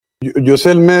Yo sé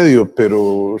el medio,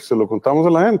 pero ¿se lo contamos a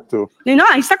la gente? No,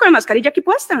 ahí está con la mascarilla aquí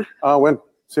puesta. Ah, bueno,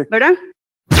 sí. ¿Verdad?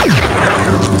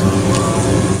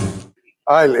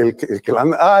 El que la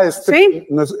anda. Sí.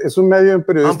 No, es un medio en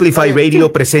periodismo. Amplify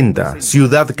Radio presenta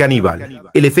Ciudad Canibal,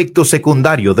 el efecto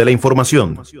secundario de la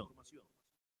información.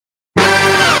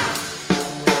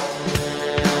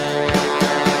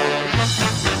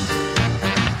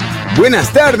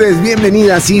 Buenas tardes,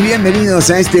 bienvenidas y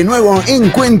bienvenidos a este nuevo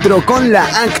encuentro con la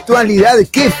actualidad.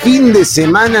 ¿Qué fin de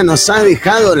semana nos ha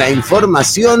dejado la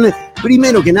información?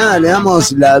 Primero que nada, le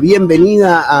damos la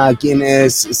bienvenida a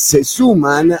quienes se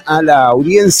suman a la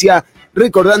audiencia,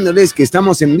 recordándoles que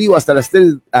estamos en vivo hasta las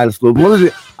 3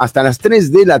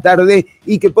 de la tarde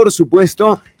y que por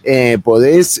supuesto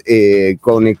podés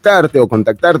conectarte o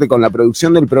contactarte con la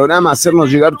producción del programa,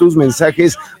 hacernos llegar tus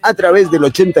mensajes a través del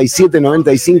 87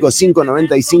 95 5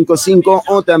 95 5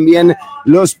 o también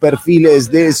los perfiles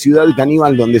de Ciudad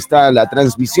Canibal donde está la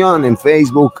transmisión en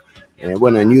Facebook,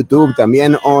 en YouTube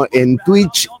también o en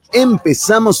Twitch.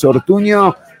 Empezamos,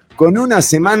 Ortuño, con una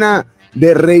semana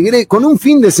con un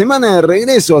fin de semana de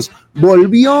regresos.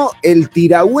 Volvió el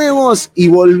tirahuevos y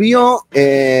volvió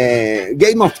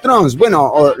Game of Thrones.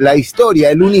 Bueno, la historia,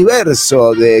 el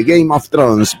universo de Game of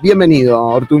Thrones. Bienvenido,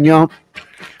 Ortuño.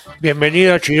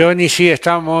 Bienvenido, Chironi. Sí,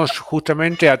 estamos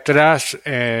justamente atrás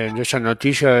de esa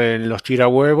noticia de los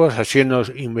tirahuevos, haciendo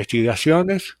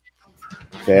investigaciones.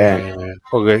 Sí.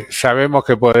 Porque sabemos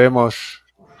que podemos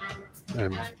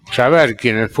saber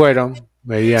quiénes fueron.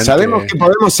 Sabemos que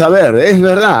podemos saber, es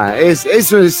verdad,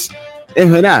 eso es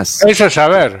veraz. Eso es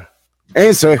saber.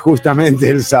 Eso es justamente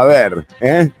el saber,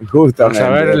 justamente.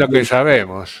 Saber lo que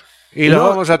sabemos. Y los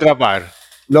vamos a atrapar.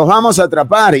 Los vamos a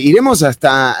atrapar, iremos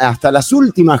hasta las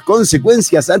últimas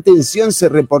consecuencias. Atención, se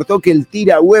reportó que el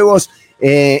tirahuevos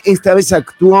esta vez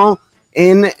actuó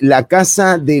en la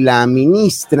casa de la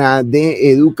ministra de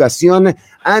Educación,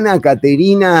 Ana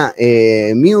Caterina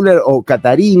Müller, o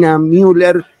Catarina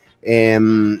Müller.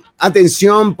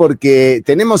 Atención porque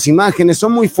tenemos imágenes,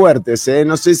 son muy fuertes,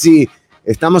 no sé si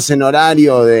estamos en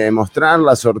horario de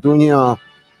mostrarlas, Ortuño.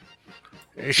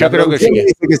 Yo creo que sí.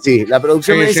 Dice que sí. La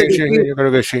producción me dice que sí. Yo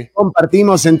creo que sí.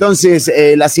 Compartimos entonces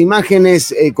las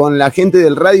imágenes con la gente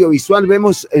del radio visual.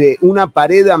 Vemos una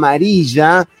pared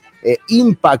amarilla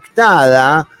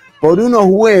impactada por unos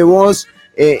huevos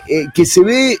que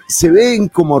se ven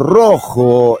como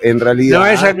rojo en realidad. No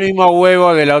es el mismo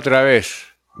huevo de la otra vez.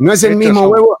 No es el mismo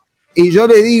huevo, y yo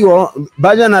le digo,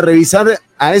 vayan a revisar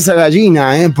a esa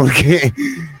gallina, porque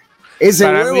ese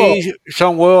para huevo... mí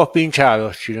son huevos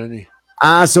pinchados, Chironi.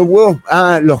 Son huevos,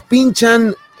 los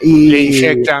pinchan y... Le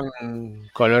inyectan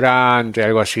colorante,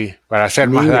 algo así, para hacer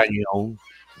más daño aún.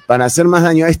 Para hacer más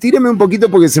daño. Estíreme un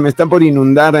poquito porque se me está por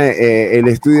inundar el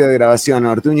estudio de grabación,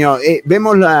 Ortuño.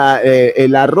 Vemos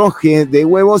el arroje de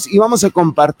huevos y vamos a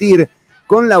compartir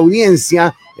con la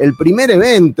audiencia el primer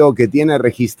evento que tiene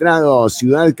registrado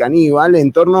Ciudad Canibal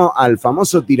en torno al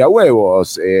famoso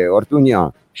tirahuevos,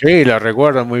 Ortuño. Sí, lo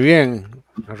recuerdo muy bien.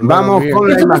 Vamos con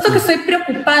la imagen. Por supuesto que estoy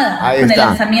preocupada con el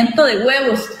lanzamiento de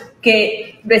huevos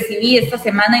que recibí esta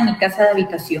semana en mi casa de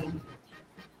habitación.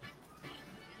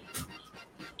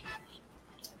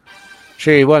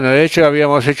 Sí, bueno, de hecho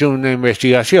habíamos hecho una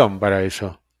investigación para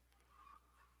eso.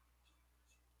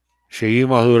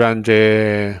 Seguimos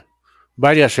durante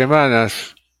varias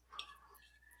semanas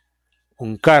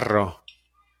un carro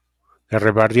que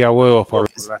repartía huevos por...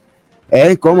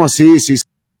 ¿Cómo? Sí.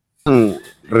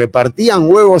 Repartían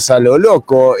huevos a lo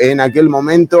loco en aquel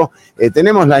momento.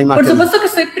 Tenemos la imagen. Por supuesto que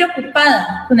estoy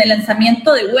preocupada con el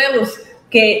lanzamiento de huevos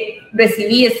que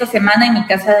recibí esta semana en mi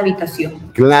casa de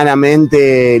habitación.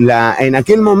 Claramente, en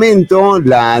aquel momento,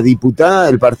 la diputada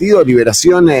del Partido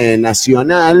Liberación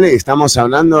Nacional, estamos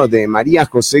hablando de María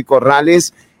José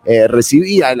Corrales,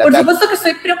 recibía el ataque. Por supuesto que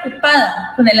estoy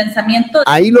preocupada con el lanzamiento.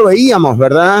 Ahí lo veíamos,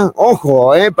 ¿verdad?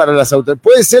 Ojo, para las autoridades.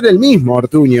 Puede ser el mismo,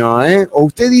 Ortuño, o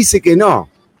usted dice que no.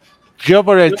 Yo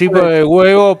por el tipo de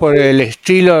huevo, por el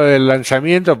estilo del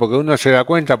lanzamiento, porque uno se da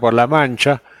cuenta por la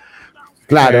mancha.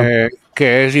 Claro.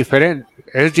 Que es diferente.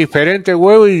 Es diferente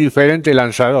huevo y diferente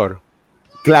lanzador.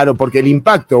 Claro, porque el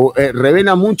impacto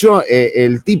revela mucho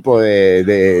el tipo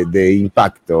de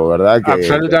impacto, ¿verdad?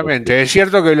 Absolutamente. Es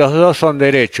cierto que los dos son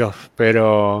derechos,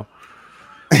 pero...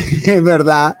 Es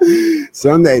verdad.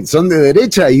 Son de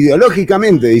derecha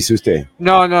ideológicamente, dice usted.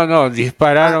 No.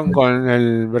 Dispararon con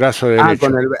el brazo derecho.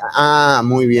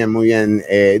 Muy bien.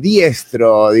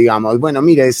 Diestro, digamos. Bueno,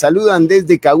 mire, saludan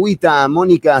desde Cahuita a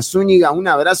Mónica Zúñiga. Un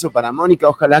abrazo para Mónica.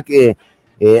 Ojalá que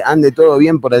ande todo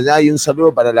bien por allá. Y un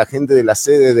saludo para la gente de la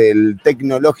sede del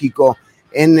Tecnológico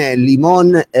en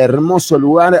Limón. Hermoso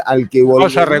lugar al que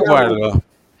volveremos. Cosa recuerdo.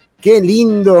 Qué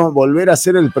lindo volver a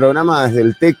hacer el programa desde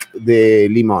el TEC de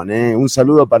Limón. Un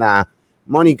saludo para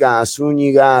Mónica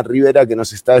Zúñiga Rivera, que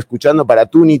nos está escuchando, para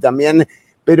Tuni también.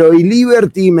 Pero y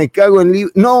Liberty, me cago en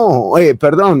Liberty. No,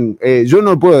 perdón, yo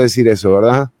no puedo decir eso,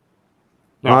 ¿verdad?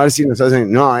 No. A ver si nos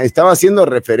hacen. No, estaba haciendo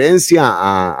referencia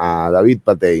a David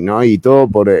Patey, ¿no? Y todo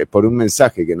por un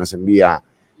mensaje que nos envía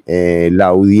la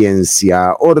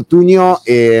audiencia. Ortuño,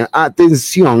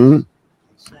 atención.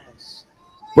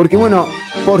 Porque, bueno,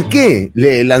 ¿por qué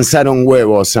le lanzaron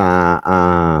huevos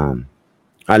a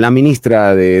la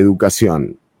ministra de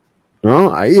Educación?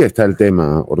 ¿No? Ahí está el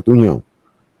tema, Ortuño.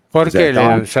 ¿Por qué le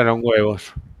lanzaron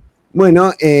huevos?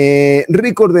 Bueno,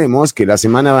 recordemos que la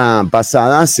semana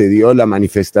pasada se dio la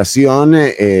manifestación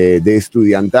de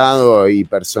estudiantado y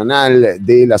personal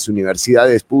de las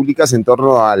universidades públicas en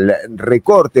torno al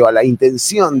recorte o a la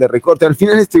intención de recorte. Al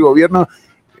final este gobierno,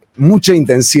 mucha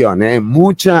intención.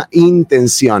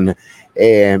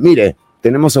 Mire,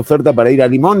 tenemos oferta para ir a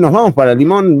Limón. Nos vamos para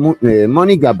Limón,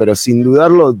 Mónica, pero sin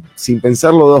dudarlo, sin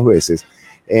pensarlo dos veces.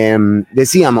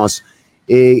 Decíamos...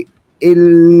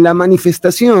 la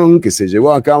manifestación que se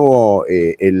llevó a cabo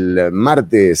el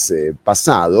martes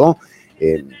pasado,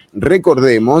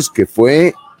 recordemos que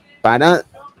fue para,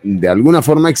 de alguna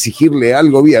forma, exigirle al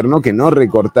gobierno que no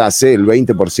recortase el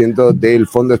 20% del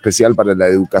Fondo Especial para la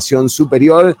Educación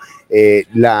Superior.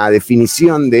 La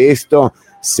definición de esto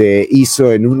se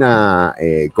hizo en una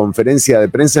conferencia de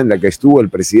prensa en la que estuvo el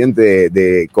presidente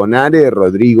de CONARE,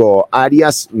 Rodrigo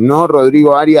Arias. No,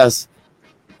 Rodrigo Arias...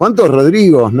 ¿Cuántos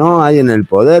Rodrigos no hay en el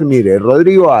poder? Mire,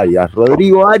 Rodrigo Arias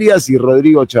y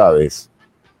Rodrigo Chávez.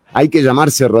 Hay que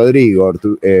llamarse Rodrigo.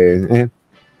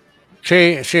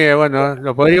 Sí, bueno,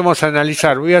 lo podríamos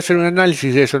analizar. Voy a hacer un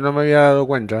análisis de eso, no me había dado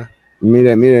cuenta.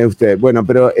 Mire usted. Bueno,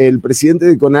 pero el presidente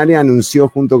de CONARE anunció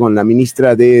junto con la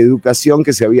ministra de Educación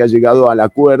que se había llegado al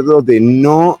acuerdo de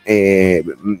no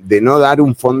dar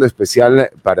un fondo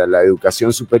especial para la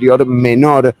educación superior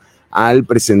menor al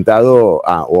presentado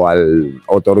o al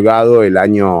otorgado el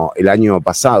año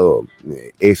pasado.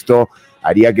 Esto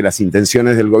haría que las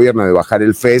intenciones del gobierno de bajar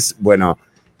el FES,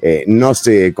 no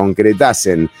se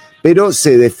concretasen, pero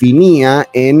se definía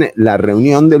en la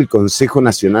reunión del Consejo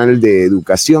Nacional de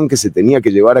Educación que se tenía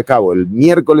que llevar a cabo el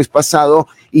miércoles pasado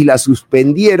y la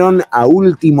suspendieron a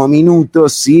último minuto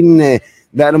sin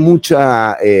dar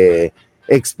mucha...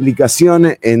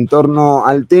 explicación en torno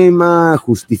al tema,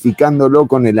 justificándolo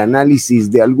con el análisis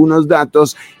de algunos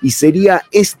datos, y sería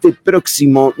este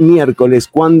próximo miércoles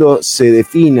cuando se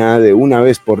defina de una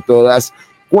vez por todas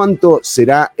cuánto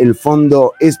será el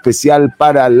Fondo Especial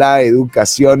para la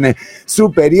Educación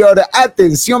Superior.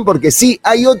 Atención, porque sí,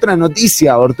 hay otra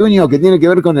noticia, Ortuño, que tiene que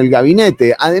ver con el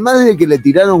gabinete. Además de que le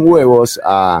tiraron huevos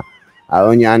a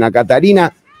doña Ana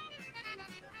Catarina,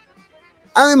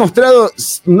 ha demostrado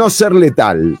no ser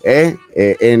letal,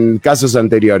 en casos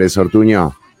anteriores,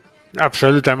 Ortuño.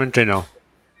 Absolutamente no.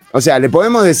 O sea, ¿le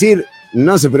podemos decir,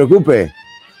 no se preocupe?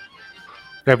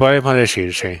 Le podemos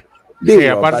decir, sí. Digo, sí,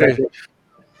 aparte,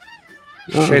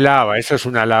 se lava, eso es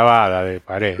una lavada de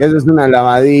pared. Eso es una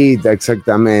lavadita,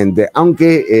 exactamente.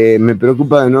 Aunque me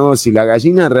preocupa de nuevo si la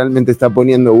gallina realmente está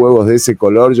poniendo huevos de ese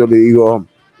color, yo le digo...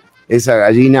 Esa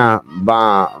gallina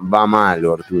va mal,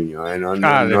 Ortuño.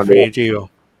 Definitivo.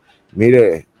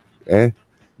 Mire,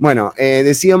 Bueno,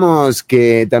 decíamos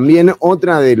que también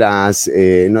otra de las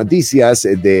noticias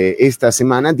de esta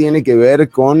semana tiene que ver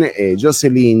con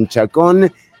Jocelyn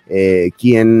Chacón,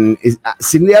 quien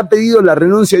se le ha pedido la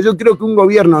renuncia. Yo creo que un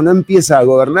gobierno no empieza a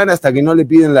gobernar hasta que no le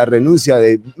piden la renuncia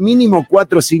de mínimo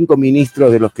 4 o 5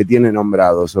 ministros de los que tiene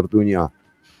nombrados, Ortuño.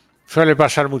 Suele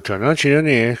pasar mucho, ¿no,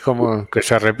 Chironi? Es como que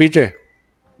se repite.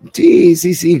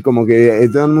 Sí, como que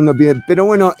todo el mundo pide. Pero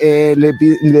bueno,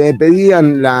 le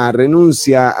pedían la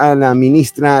renuncia a la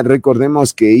ministra.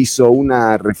 Recordemos que hizo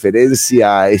una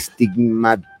referencia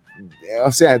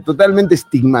totalmente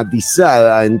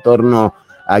estigmatizada en torno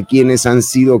a quienes han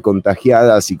sido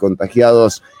contagiadas y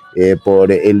contagiados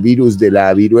por el virus de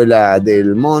la viruela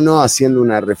del mono, haciendo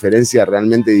una referencia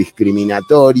realmente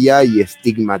discriminatoria y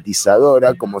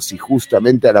estigmatizadora, como si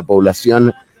justamente a la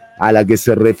población a la que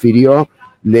se refirió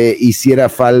le hiciera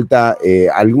falta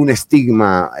algún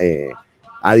estigma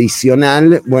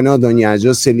adicional. Bueno, doña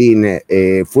Jocelyn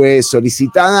fue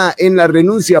solicitada en la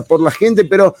renuncia por la gente,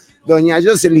 pero doña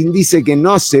Jocelyn dice que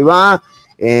no se va.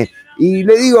 Y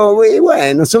le digo,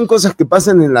 bueno, son cosas que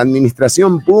pasan en la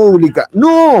administración pública.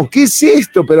 No, ¿qué es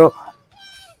esto? Pero,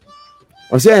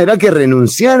 o sea, ¿era que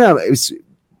renunciara?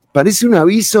 Parece un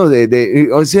aviso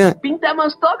o sea...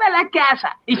 Pintamos toda la casa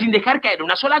y sin dejar caer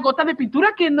una sola gota de pintura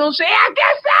que no sea.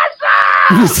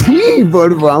 ¿Qué es eso? Sí,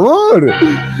 por favor.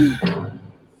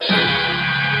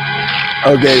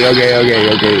 Ok.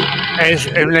 Es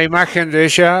una imagen de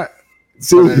ella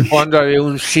Sí. con el fondo de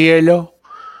un cielo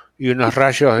y unos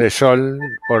rayos de sol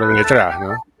por detrás,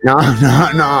 ¿no?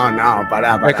 No,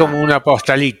 pará. Es como una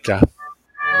postalita.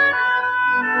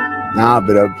 No,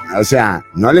 pero, o sea,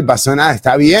 no le pasó nada,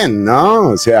 está bien, ¿no?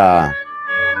 O sea...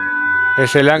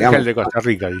 Es el ángel digamos, de Costa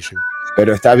Rica, dicen.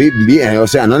 Pero está bien, o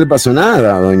sea, no le pasó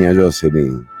nada a doña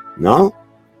Jocelyn, ¿no?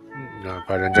 No,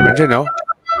 aparentemente no.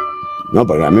 No,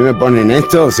 porque a mí me ponen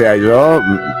esto, o sea,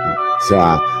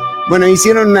 bueno,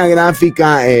 hicieron una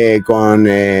gráfica con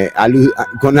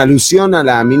alusión a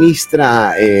la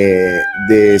ministra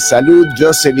de Salud,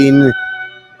 Jocelyn.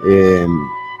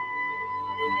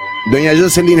 Doña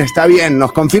Jocelyn está bien,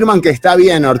 nos confirman que está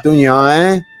bien, Ortuño,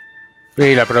 ¿eh?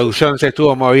 Sí, la producción se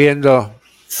estuvo moviendo.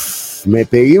 Me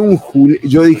pegué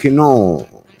yo dije, no,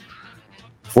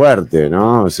 fuerte,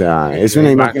 ¿no? O sea, es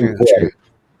una imagen fuerte. Sí.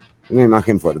 Una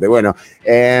imagen fuerte. Bueno,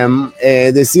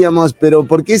 decíamos, pero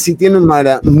 ¿por qué si tiene un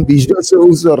maravilloso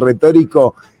uso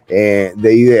retórico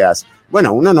de ideas?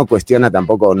 Bueno, uno no cuestiona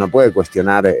tampoco, no puede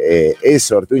cuestionar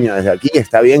eso, Ortuño, desde aquí.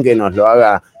 Está bien que nos lo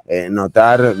haga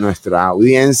notar nuestra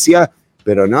audiencia,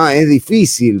 pero no, es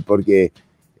difícil porque,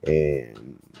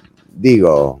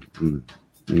 digo,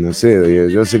 no sé,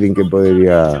 Jocelyn, ¿qué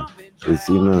podría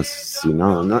decirnos si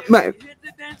no? Bueno,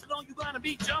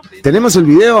 ¿tenemos el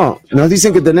video? Nos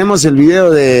dicen que tenemos el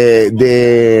video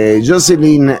de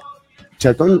Jocelyn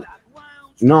Chacón.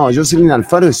 No, Jocelyn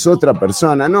Alfaro es otra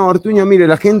persona. No, Ortuño, mire,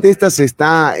 la gente esta se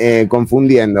está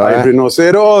confundiendo. Hay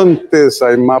rinocerontes,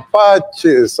 hay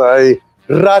mapaches, hay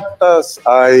ratas,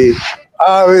 hay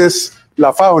aves,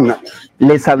 la fauna.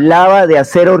 Les hablaba de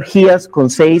hacer orgías con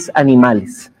 6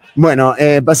 animales. Bueno,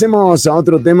 pasemos a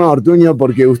otro tema, Ortuño,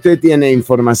 porque usted tiene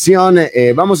información.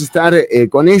 Vamos a estar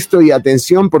con esto y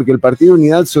atención porque el Partido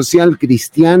Unidad Social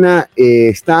Cristiana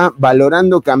está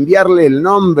valorando cambiarle el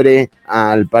nombre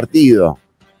al partido.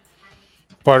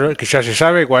 ¿Que ya se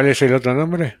sabe cuál es el otro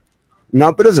nombre?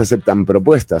 No, pero se aceptan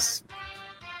propuestas.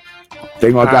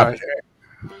 Tengo acá.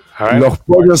 A ver. Los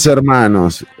Pollos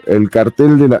Hermanos, el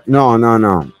cartel de la...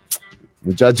 No.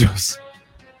 Muchachos.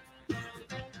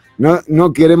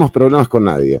 No queremos problemas con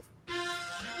nadie.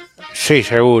 Sí,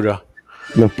 seguro.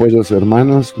 Los pollos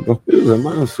hermanos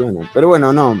suenan. Pero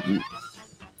bueno, no.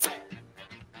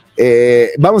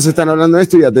 Vamos a estar hablando de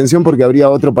esto y atención porque habría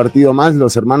otro partido más.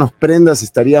 Los hermanos Prendas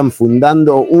estarían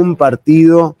fundando un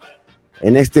partido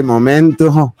en este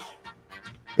momento.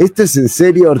 ¿Esto es en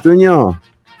serio, Ortuño?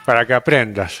 Para que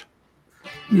aprendas.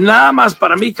 Nada más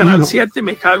para mí, Canal 7,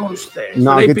 me cago en usted.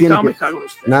 No, ¿qué tiene que... me cago en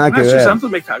usted. Nada que ver.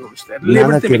 Santos, me cago en usted. Nada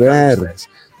Liberty, que me cago ver. en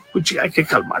usted. Puchi, hay que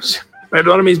calmarse.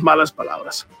 Perdón mis malas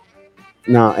palabras.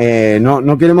 No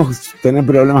queremos tener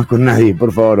problemas con nadie,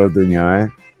 por favor, Ortuño,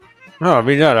 No,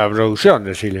 mira la producción,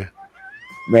 decile.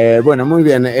 Bueno, muy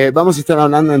bien. Vamos a estar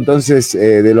hablando entonces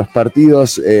de los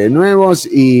partidos nuevos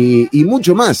y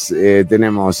mucho más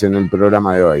tenemos en el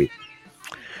programa de hoy.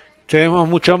 Tenemos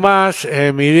mucho más.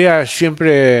 Mi idea es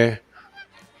siempre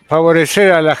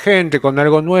favorecer a la gente con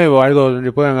algo nuevo, algo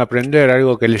donde puedan aprender,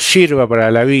 algo que les sirva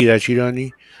para la vida,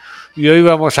 Chironi. Y hoy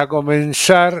vamos a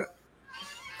comenzar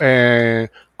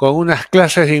con unas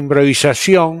clases de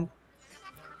improvisación,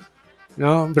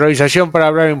 ¿no? Improvisación para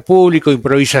hablar en público,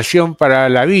 improvisación para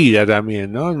la vida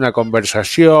también, ¿no? Una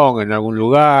conversación en algún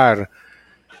lugar,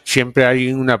 siempre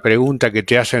hay una pregunta que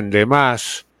te hacen de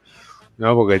más,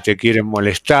 ¿no? Porque te quieren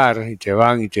molestar y te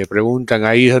van y te preguntan,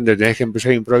 ahí es donde tenés que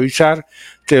empezar a improvisar.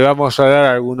 Te vamos a dar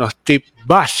algunos tips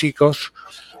básicos,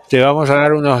 te vamos a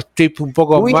dar unos tips un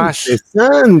poco muy más...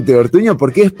 interesante, Ortuño,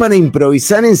 porque es para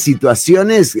improvisar en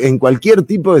situaciones, en cualquier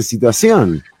tipo de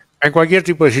situación. En cualquier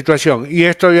tipo de situación. Y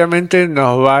esto obviamente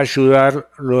nos va a ayudar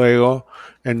luego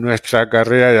en nuestra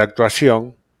carrera de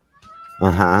actuación.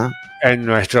 Ajá. En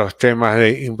nuestros temas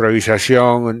de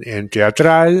improvisación en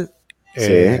teatral.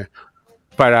 Sí.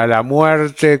 Para la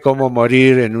muerte, cómo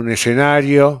morir en un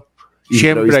escenario.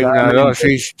 Siempre hay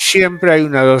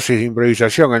una dosis de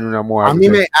improvisación en una muerte. A mí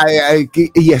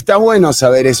y está bueno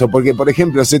saber eso, porque por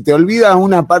ejemplo, se te olvida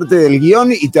una parte del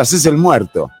guión y te haces el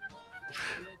muerto.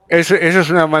 Eso es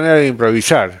una manera de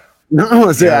improvisar. No,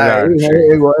 o sea,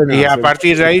 bueno, y a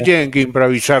partir de ahí tienen que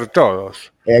improvisar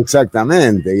todos.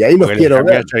 Exactamente, y ahí los quiero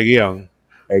ver. El guión.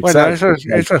 Bueno, eso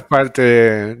es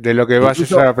parte de lo que vas a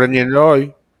estar aprendiendo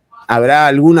hoy. ¿Habrá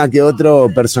alguna que otro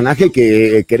personaje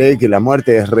que cree que la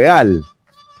muerte es real?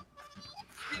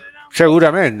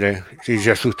 Seguramente, si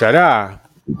se asustará.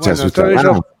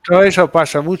 Todo eso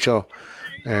pasa mucho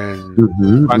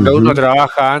cuando uno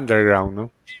trabaja underground,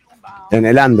 ¿no? En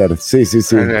el under, sí.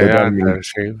 En el under,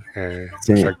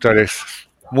 sí. Los actores,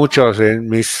 muchos de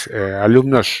mis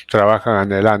alumnos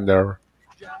trabajan en el under.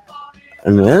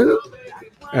 ¿En el?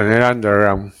 En el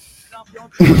underground.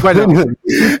 Bueno,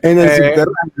 en el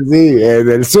subterráneo, sí, en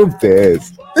el subte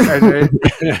es. En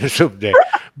el subte.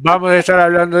 Vamos a estar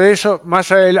hablando de eso.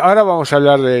 Ahora vamos a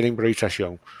hablar de la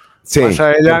improvisación. Sí, más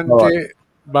adelante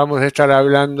vamos a estar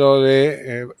hablando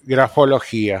de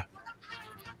grafología.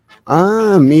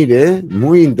 Ah, mire,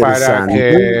 muy interesante. Para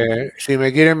que si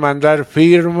me quieren mandar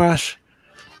firmas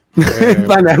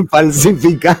para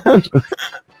falsificar.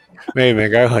 Me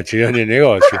cago en el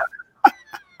negocio.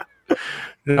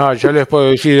 No, yo les puedo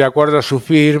decir de acuerdo a su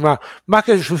firma, más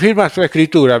que su firma, su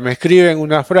escritura. Me escriben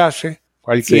una frase,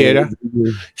 cualquiera,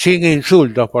 sin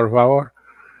insultos, por favor.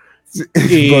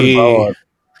 Sí, por favor.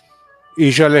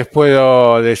 Y yo les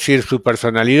puedo decir su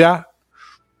personalidad.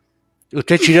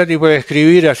 Usted, Chironi, puede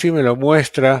escribir, así me lo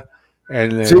muestra.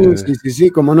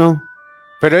 Sí, cómo no.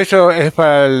 Pero eso es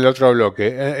para el otro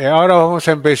bloque. Ahora vamos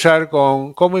a empezar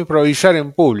con cómo improvisar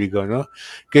en público, ¿no?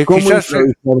 Que ¿Cómo quizás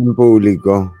improvisar en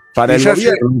público? Para el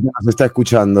gobierno que nos está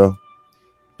escuchando.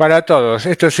 Para todos,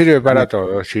 esto sirve para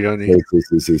todos, Chironi.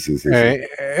 Sí.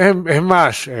 Es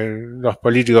más, los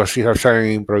políticos sí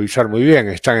saben improvisar muy bien,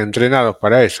 están entrenados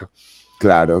para eso.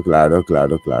 Claro.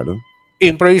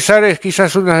 Improvisar es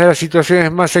quizás una de las situaciones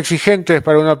más exigentes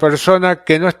para una persona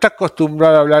que no está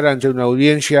acostumbrada a hablar ante una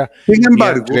audiencia. Sin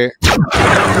embargo,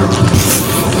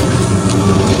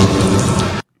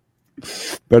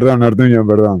 Perdón, Artuño,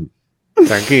 perdón.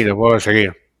 Tranquilo, puedo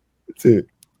seguir. Sí.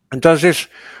 Entonces,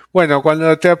 bueno,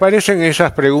 cuando te aparecen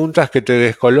esas preguntas que te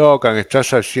descolocan,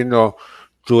 estás haciendo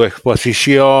tu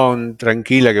exposición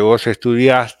tranquila que vos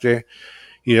estudiaste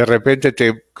y de repente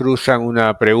te cruzan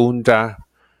una pregunta,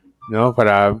 ¿no?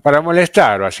 Para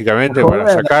molestar, básicamente,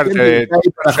 para sacarte de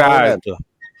tu salto.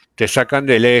 Te sacan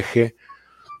del eje.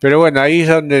 Pero bueno, ahí es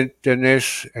donde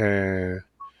tenés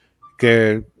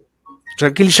que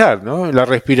tranquilizar, ¿no? La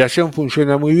respiración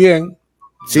funciona muy bien.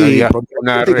 Sí,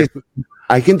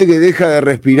 hay gente que deja de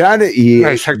respirar y...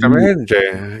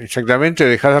 Exactamente,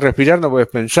 dejas de respirar, no puedes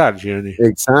pensar.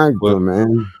 Exacto,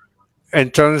 bueno,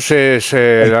 entonces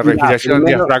la respiración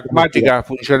diafragmática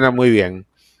funciona muy bien.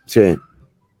 Sí.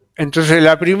 Entonces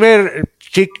la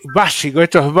básico,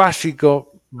 esto es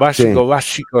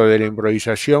básico de la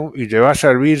improvisación y te va a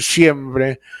servir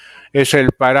siempre, es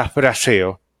el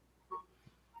parafraseo.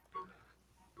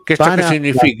 ¿Qué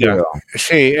significa?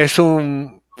 Sí,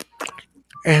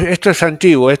 esto es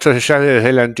antiguo, esto ya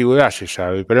desde la antigüedad se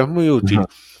sabe, pero es muy útil. Ajá.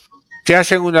 Te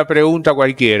hacen una pregunta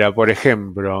cualquiera, por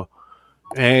ejemplo,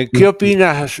 ¿qué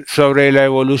opinas sobre la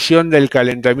evolución del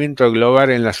calentamiento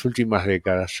global en las últimas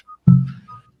décadas?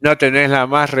 No tenés la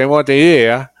más remota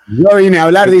idea. Yo vine a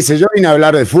hablar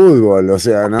de fútbol, o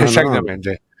sea, ¿no?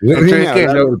 Exactamente. Yo vine a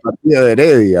hablar del partido de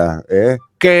Heredia.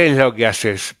 ¿Qué es lo que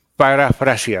haces?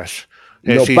 Parafraseas.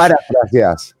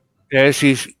 Parafraseas. Es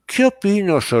decir, ¿qué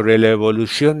opino sobre la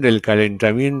evolución del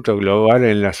calentamiento global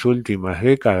en las últimas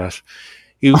décadas?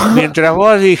 Y mientras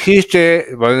vos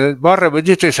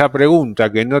repetiste esa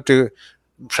pregunta que no te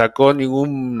sacó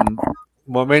ningún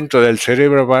momento del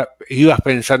cerebro, ibas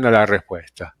pensando la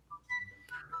respuesta.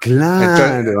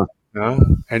 Claro.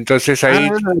 Entonces ahí...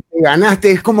 te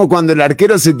ganaste, es como cuando el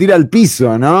arquero se tira al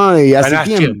piso, ¿no? Y hace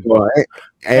tiempo.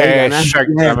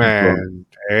 Exactamente.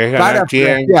 Es ganar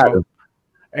tiempo.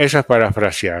 Eso es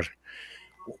parafrasear.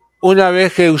 Una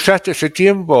vez que usaste ese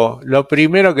tiempo, lo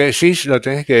primero que decís lo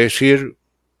tenés que decir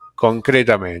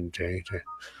concretamente, ¿viste?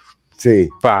 Sí.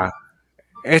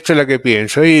 Esto es lo que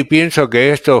pienso, y pienso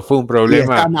que esto fue un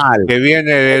problema que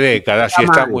viene de décadas y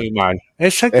está muy mal.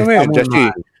 Exactamente, sí.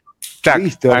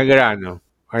 Tac, al grano.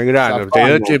 Te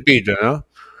doy chepito, ¿no?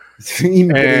 Sí,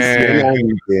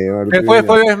 impresionante. Después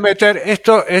podés meter,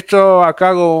 esto acá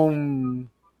hago un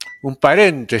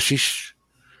paréntesis.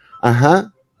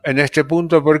 Ajá. En este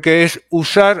punto, porque es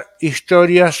usar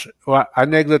historias o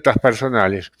anécdotas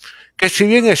personales, que si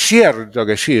bien es cierto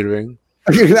que sirven.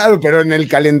 Claro, pero en el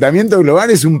calentamiento global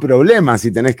es un problema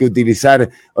si tenés que utilizar,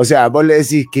 o sea, vos le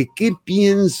decís que qué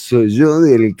pienso yo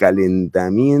del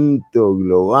calentamiento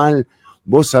global.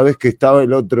 Vos sabés que estaba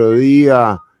el otro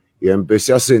día y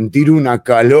empecé a sentir una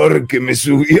calor que me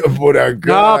subía por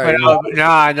acá.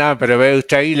 No, pero ve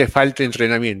usted, ahí le falta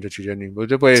entrenamiento, Chironi.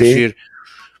 Usted puede decir,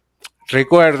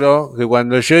 recuerdo que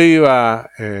cuando yo iba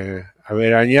a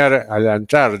veranear a la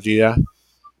Antártida,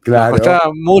 me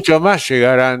costaba mucho más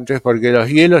llegar antes porque los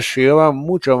hielos llegaban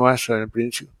mucho más al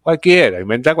principio.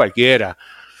 Inventa cualquiera.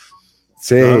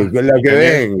 Sí, ¿no? Con lo que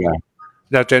venga.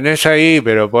 Lo tenés ahí,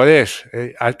 pero podés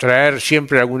atraer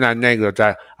siempre alguna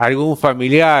anécdota. Algún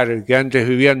familiar que antes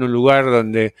vivía en un lugar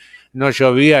donde no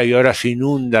llovía y ahora se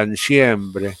inundan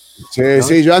siempre. Sí, ¿no?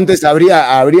 sí, yo antes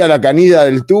abría la canilla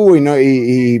del tubo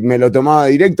y me lo tomaba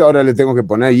directo, ahora le tengo que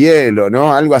poner hielo,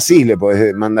 ¿no? Algo así le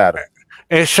podés mandar.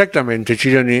 Exactamente,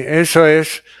 Chironi, eso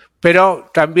es, pero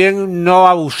también no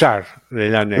abusar de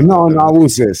la anécdota. No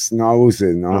abuses,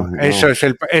 no. Ese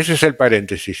es el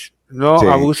paréntesis, no Sí,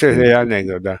 abuses sí, de la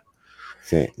anécdota.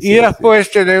 sí, Y después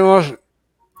tenemos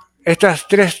estas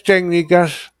tres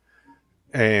técnicas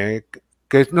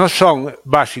que no son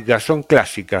básicas, son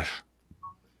clásicas.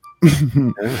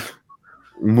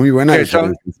 Muy buena Que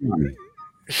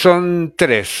son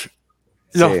tres,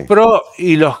 los pros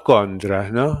y los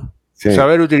contras, ¿no? Sí.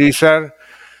 Saber utilizar,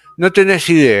 no tenés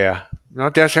idea,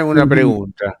 no te hacen una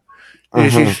pregunta. Y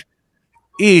decís,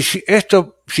 y si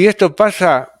esto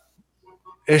pasa,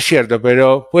 es cierto,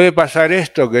 pero puede pasar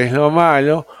esto que es lo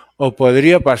malo, o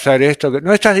podría pasar esto que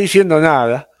no estás diciendo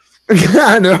nada.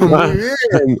 Claro, muy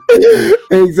bien.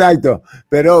 Exacto.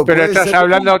 Pero estás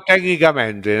hablando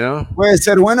técnicamente, ¿no? Puede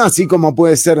ser bueno así como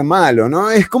puede ser malo,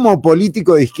 ¿no? Es como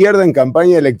político de izquierda en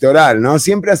campaña electoral, ¿no?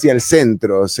 Siempre hacia el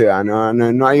centro, o sea,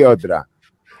 no hay otra.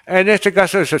 En este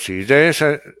caso es así.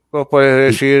 Vos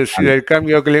podés decir si del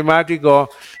cambio climático,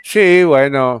 sí,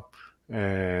 bueno,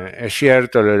 es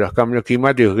cierto, lo de los cambios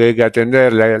climáticos que hay que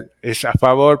atender, es a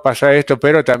favor, pasa esto,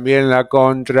 pero también la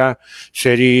contra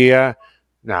sería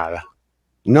nada.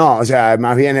 No, o sea,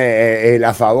 más bien el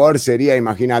a favor sería,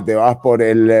 imagínate, vas por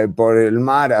el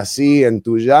mar así en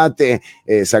tu yate,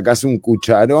 sacás un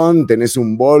cucharón, tenés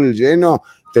un bol lleno,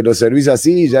 te lo servís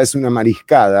así y ya es una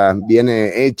mariscada,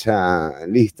 viene hecha,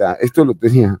 lista. Esto lo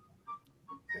tenía.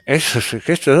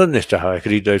 ¿Dónde estaba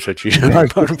escrito eso, Chironi?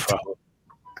 Por favor.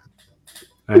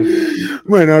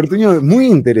 Bueno, Ortuño, muy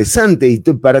interesante y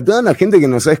para toda la gente que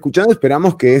nos ha escuchado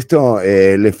esperamos que esto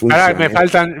le funcione.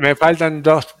 Ahora me faltan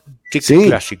dos tics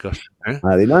clásicos.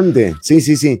 Adelante,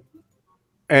 sí.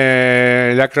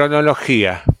 La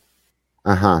cronología.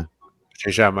 Ajá.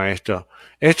 Se llama esto.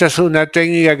 Esta es una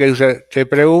técnica que te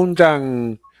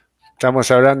preguntan,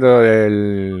 estamos hablando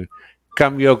del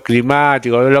cambio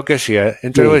climático, de lo que sea.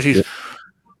 Entonces vos decís,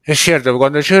 es cierto,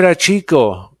 cuando yo era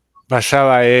chico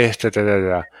pasaba esto,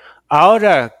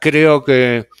 ahora creo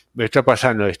que me está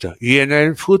pasando esto. Y en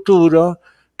el futuro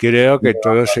creo que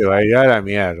todo se va a ir a la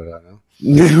mierda, ¿no?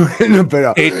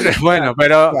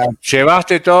 pero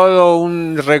llevaste todo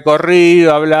un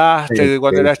recorrido, hablaste de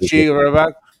cuando eras chico,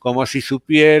 ¿verdad? Como si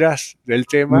supieras del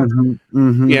tema,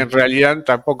 y en realidad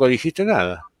tampoco dijiste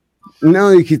nada. No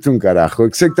dijiste un carajo,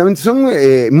 exactamente. Son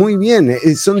muy bien,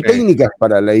 son técnicas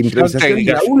para la improvisación. Y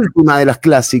la última de las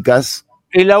clásicas.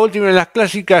 Y la última de las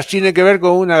clásicas tiene que ver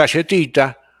con una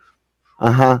galletita.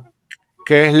 Ajá.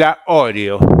 Que es la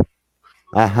Oreo.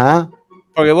 Ajá.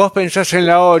 Porque vos pensás en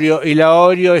la Oreo y la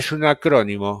Oreo es un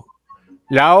acrónimo.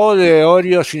 La O de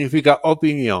Oreo significa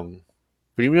opinión.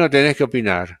 Primero tenés que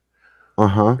opinar.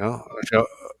 Ajá. ¿No? O sea,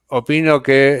 opino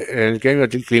que el cambio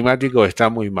climático está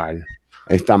muy mal.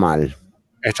 Está mal.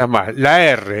 Está mal. La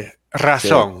R,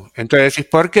 razón. Sí. Entonces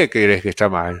decís, ¿por qué crees que está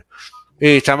mal?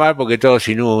 Y está mal porque todo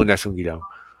se inunda, es un quilombo.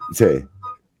 Sí.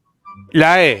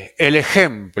 La E, el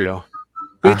ejemplo.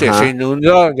 ¿Viste? Ajá. Se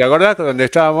inundó, ¿te acordás? Donde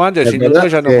estábamos antes, se inundó,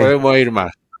 ya no podemos ir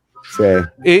más. Sí.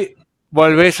 Y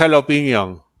volvés a la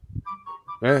opinión.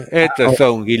 Esto es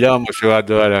todo un quilombo, se va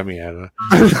toda la mierda.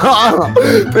 No,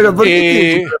 pero ¿por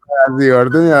qué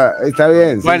está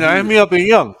bien. Bueno, sí. Es mi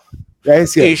opinión.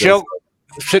 Es cierto, y yo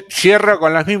cierro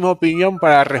con la misma opinión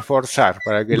para reforzar,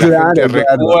 para que la gente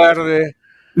recuerde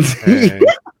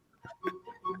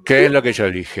qué es lo que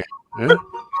yo dije.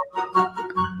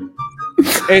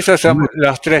 Esos son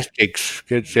los tres tics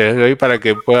que te doy para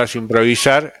que puedas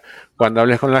improvisar cuando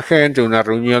hables con la gente, una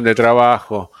reunión de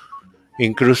trabajo,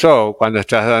 incluso cuando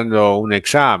estás dando un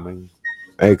examen.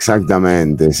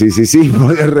 Exactamente, sí,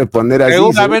 puedes responder así.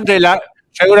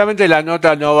 Seguramente la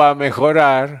nota no va a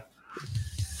mejorar,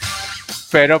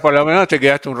 pero por lo menos te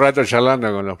quedaste un rato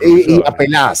charlando con los profesores. Y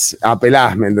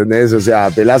apelás, ¿me entendés? O sea,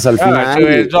 apelás al final.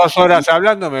 Estuve 2 horas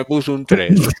hablando, me puso un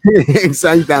 3.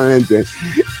 Exactamente.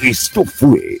 Esto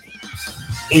fue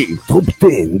el Top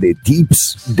 10 de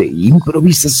tips de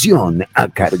improvisación a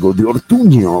cargo de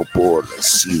Ortuño por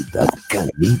Ciudad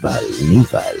Canibal.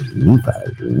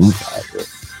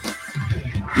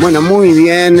 Bueno, muy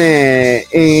bien,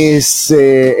 es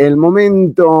el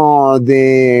momento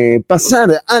de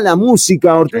pasar a la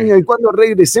música, Ortuño, y cuando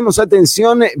regresemos,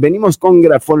 atención, venimos con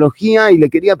grafología y le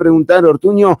quería preguntar,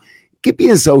 Ortuño, ¿qué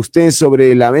piensa usted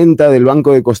sobre la venta del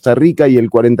Banco de Costa Rica y el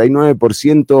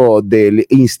 49% del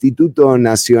Instituto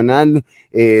Nacional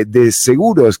de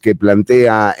Seguros que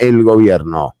plantea el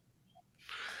gobierno?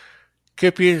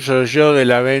 ¿Qué pienso yo de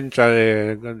la venta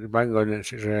del Banco de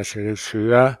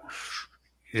Ciudad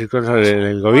cosas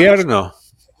del gobierno.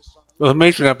 Vos me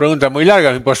hizo una pregunta muy larga,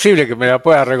 es imposible que me la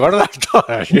pueda recordar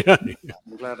toda.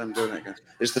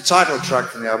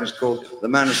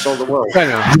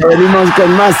 Bueno, venimos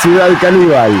con más Ciudad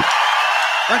Canibal.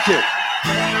 Thank you.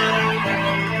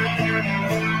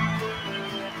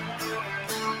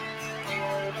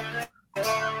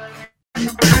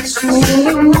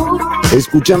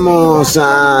 Escuchamos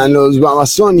a los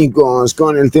Babasónicos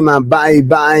con el tema Bye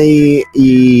Bye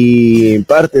y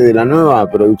parte de la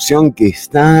nueva producción que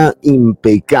está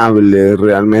impecable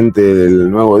realmente.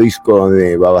 El nuevo disco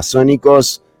de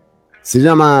Babasónicos se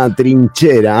llama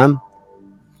Trinchera.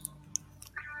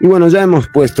 Y bueno, ya hemos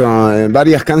puesto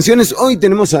varias canciones. Hoy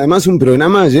tenemos además un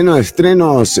programa lleno de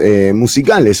estrenos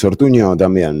musicales, Ortuño,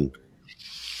 también.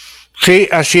 Sí,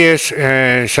 así es.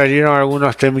 Salieron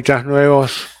algunos temitas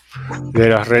nuevos de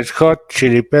los Red Hot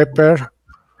Chili Pepper.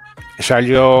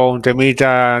 Salió un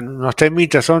temita, unos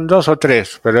temitas, son 2 o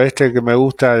 3, pero este que me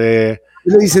gusta de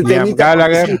Liam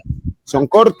Gallagher. ¿Son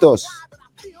cortos?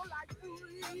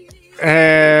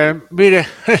 Mire,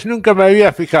 nunca me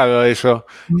había fijado eso,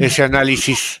 ese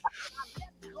análisis.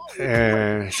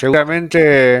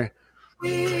 Seguramente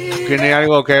tiene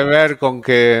algo que ver con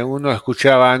que uno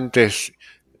escuchaba antes,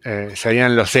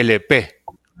 salían los LP.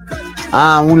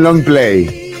 Ah, un long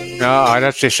play. No,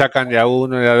 ahora se sacan de a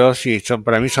uno, de a dos y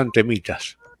para mí son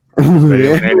temitas. Muy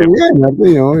bien,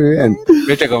 Martín, muy bien.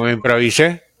 ¿Viste cómo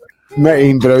improvisé? Me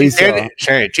improviso.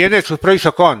 Tiene sus pros y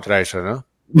sus contras eso, ¿no?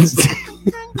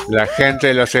 La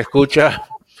gente los escucha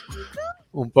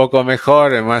un poco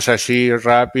mejor, más así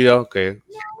rápido,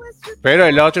 pero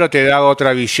el otro te da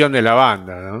otra visión de la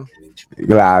banda, ¿no?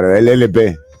 Claro, el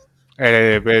LP. El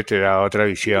LP te da otra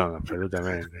visión,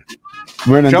 absolutamente.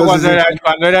 Bueno, yo entonces...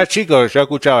 cuando era chico yo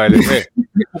escuchaba LP.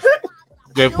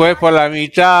 Después por la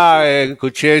mitad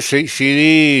escuché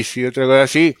CDs y otra cosa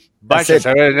así. Vaya a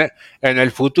saber, en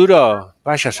el futuro,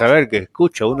 vaya a saber que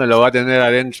escucho, uno lo va a tener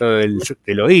adentro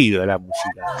del oído de la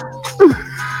música.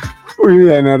 Muy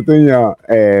bien, Artuño.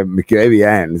 Me quedé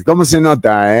bien. ¿Cómo se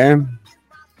nota,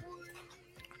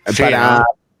 Sí,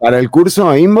 para el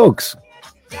curso Inbox.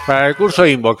 Para el curso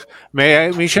Inbox. Me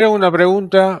hicieron una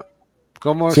pregunta,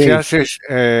 ¿cómo se hace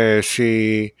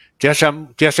si te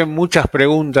hacen muchas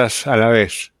preguntas a la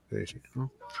vez?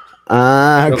 ¿No?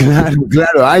 Ah,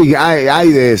 claro,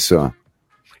 hay de eso.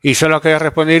 Y solo querés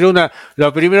responder una.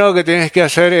 Lo primero que tenés que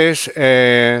hacer es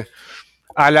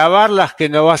alabar las que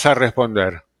no vas a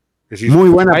responder. Decís, muy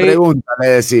buena pregunta, le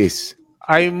decís.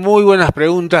 Hay muy buenas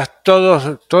preguntas,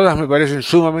 todas me parecen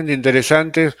sumamente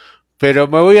interesantes, pero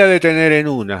me voy a detener en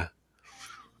una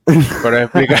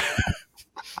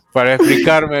para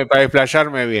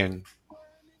explayarme bien.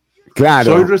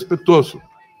 Claro. Soy respetuoso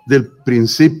del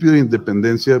principio de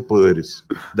independencia de poderes.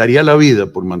 Daría la vida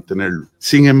por mantenerlo.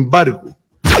 Sin embargo,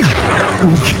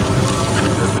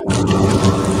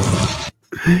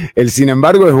 el sin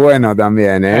embargo es bueno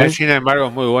también, ¿eh? El sin embargo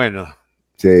es muy bueno.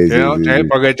 Sí.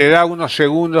 Porque te da unos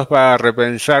segundos para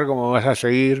repensar cómo vas a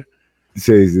seguir.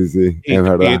 Sí, es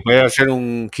verdad. Y puede hacer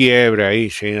un quiebre ahí,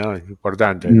 sí, ¿no? Es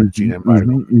importante, sin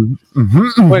embargo.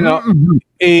 Bueno,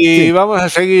 y vamos a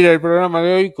seguir el programa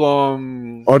de hoy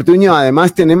con... Ortuño,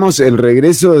 además tenemos el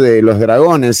regreso de los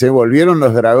dragones, ¿eh? Volvieron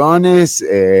los dragones,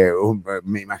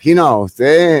 me imagino a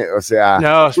usted, o sea...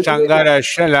 Los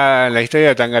Tangarayán, la historia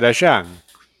de Tangarayán.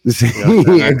 Sí,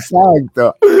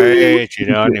 exacto.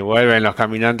 Chironi, vuelven los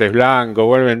caminantes blancos,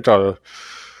 vuelven todos.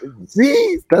 ¿Sí?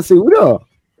 ¿Estás seguro?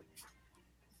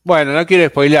 Bueno, no quiero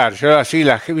spoilar. Yo así,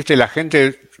 la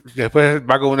gente después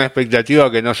va con una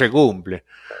expectativa que no se cumple.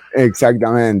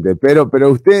 Exactamente. Pero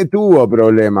usted tuvo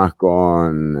problemas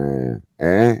con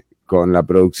la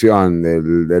producción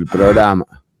del programa.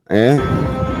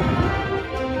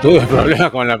 Tuve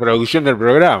problemas con la producción del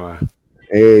programa.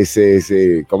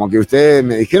 Sí. Como que usted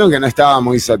me dijeron que no estaba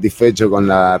muy satisfecho con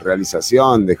la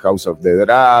realización de House of the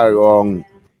Dragon,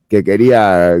 que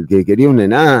quería un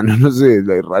enano, no sé,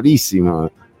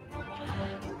 rarísimo.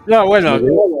 No, bueno,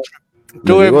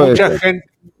 tuve mucha gente.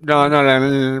 No,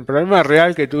 el problema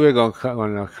real que tuve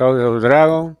con los House of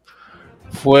Dragon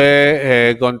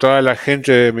fue con toda la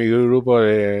gente de mi grupo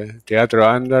de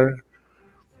teatro under.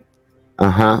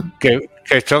 Ajá. Que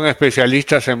son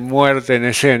especialistas en muerte en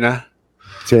escena.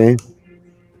 Sí.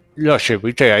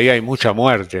 Viste, ahí hay mucha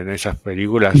muerte en esas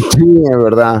películas. Sí, es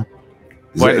verdad.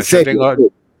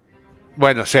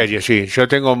 Bueno, series, sí. Yo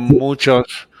tengo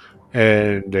muchos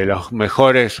de los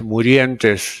mejores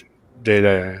murientes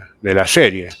de la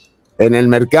serie. En el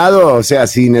mercado, o sea,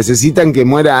 si necesitan que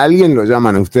muera alguien, lo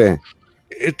llaman a usted.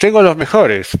 Tengo los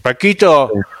mejores.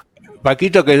 Paquito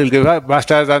Paquito, que es el que va a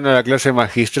estar dando la clase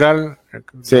magistral,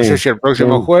 Sí, no sé si el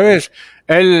próximo sí. jueves,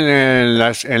 él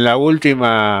en la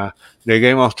última de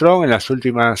Game of Thrones, en las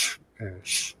últimas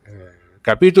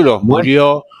capítulos, Bueno.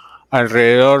 murió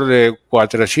alrededor de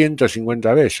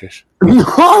 450 veces.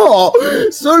 No,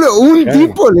 solo un Sí.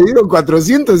 tipo le dieron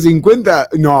 450.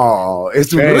 No,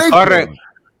 es un récord. Corre,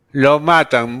 lo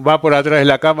matan, va por atrás de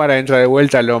la cámara, entra de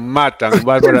vuelta, lo matan,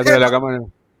 va por atrás de la cámara.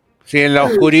 Si en la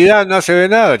oscuridad no se ve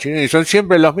nada, y son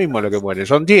siempre los mismos los que mueren,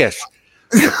 son 10.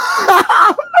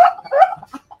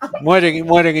 Mueren y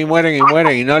mueren y mueren y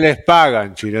mueren y no les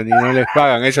pagan, Chironi, no les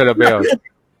pagan, eso es lo peor.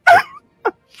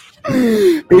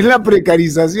 Es la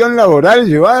precarización laboral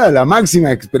llevada a la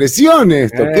máxima expresión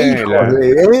esto. ¿Qué hijos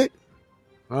de...?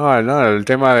 No, el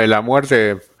tema de la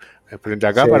muerte frente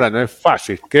a cámara no es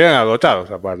fácil, quedan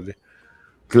agotados aparte.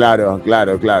 Claro,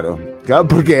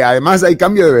 porque además hay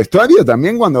cambio de vestuario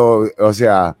también cuando, o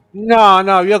sea...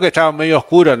 No, vio que estaba medio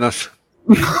oscuro, no sé.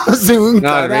 No sé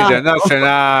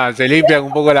nada, te limpian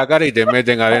un poco la cara y te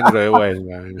meten adentro de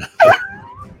vuelta.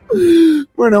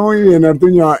 Bueno, muy bien,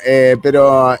 Artuño,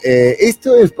 pero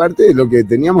esto es parte de lo que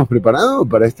teníamos preparado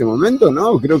para este momento,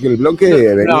 ¿no? Creo que el bloque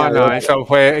venía... No, eso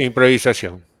fue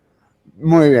improvisación.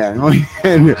 Muy bien.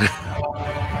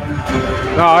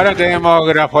 No, ahora tenemos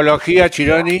grafología,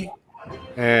 Chironi.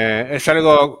 Es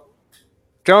algo...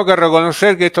 Tengo que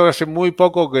reconocer que esto hace muy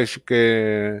poco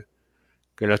que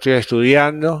lo estoy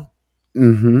estudiando.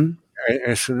 Uh-huh.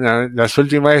 Las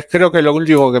últimas, creo que es lo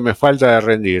último que me falta de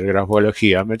rendir,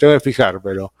 grafología. Me tengo que fijar,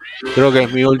 pero creo que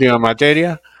es mi última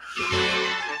materia.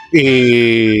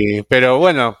 Pero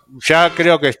bueno, ya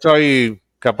creo que estoy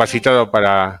capacitado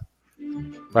para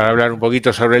hablar un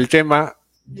poquito sobre el tema.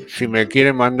 Si me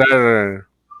quieren mandar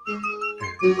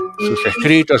sus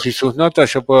escritos y sus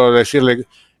notas, yo puedo decirle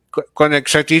con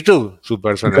exactitud su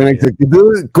personalidad. Con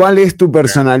exactitud, ¿cuál es tu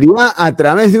personalidad a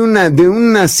través de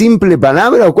una simple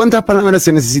palabra o cuántas palabras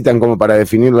se necesitan como para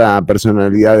definir la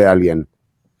personalidad de alguien?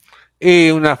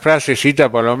 Y una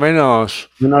frasecita por lo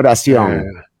menos. Una oración.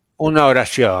 Una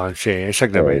oración, sí,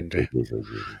 exactamente. Sí.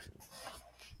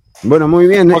 Bueno, muy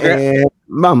bien,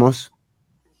 vamos.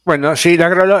 Bueno, sí,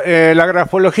 la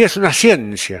grafología es una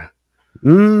ciencia. Es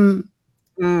una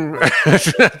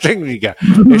técnica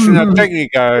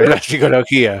de la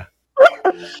psicología.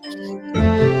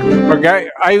 Porque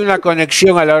hay una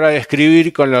conexión a la hora de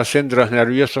escribir con los centros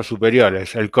nerviosos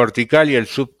superiores, el cortical y el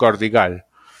subcortical.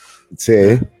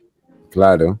 Sí,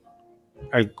 claro.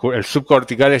 El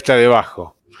subcortical está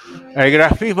debajo. El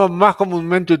grafismo más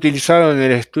comúnmente utilizado en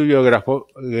el estudio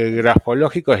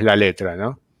grafológico es la letra,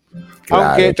 ¿no? Claro.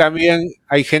 Aunque también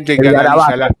hay gente que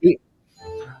analiza las firmas.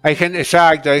 Hay gente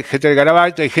del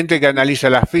garabato, hay gente que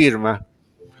analiza las firmas.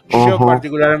 Yo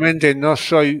particularmente no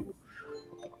soy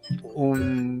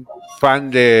un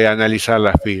fan de analizar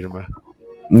las firmas.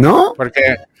 ¿No?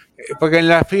 Porque en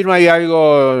la firma hay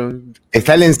algo...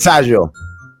 Está el ensayo.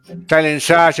 Está el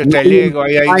ensayo, está el ego.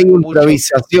 Ahí hay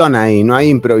improvisación ahí, no hay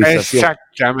improvisación.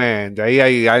 Exactamente, ahí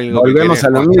hay algo. Volvemos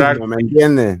a lo mismo, ¿me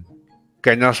entiendes?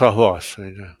 Que no sos vos.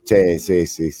 Sí, es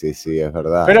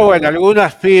verdad. Pero bueno,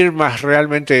 algunas firmas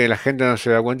realmente la gente no se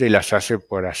da cuenta y las hace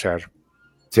por hacer.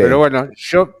 Sí. Pero bueno,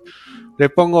 yo le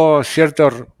pongo cierta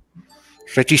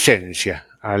reticencia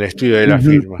al estudio de la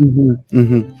firma.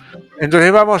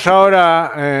 Entonces vamos ahora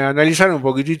a analizar un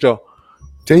poquitito.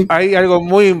 ¿Sí? Hay algo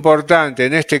muy importante,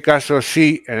 en este caso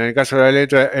sí, en el caso de la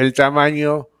letra, el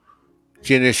tamaño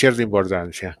tiene cierta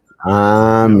importancia.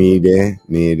 Ah, mire.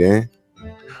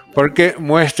 Porque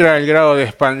muestra el grado de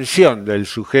expansión del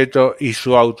sujeto y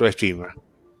su autoestima.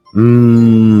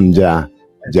 Ya.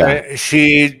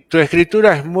 Si tu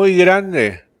escritura es muy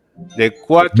grande, de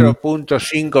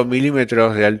 4.5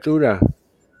 milímetros de altura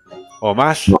o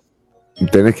más... No,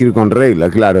 tenés que ir con regla,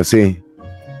 claro, sí.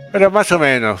 Pero más o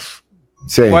menos.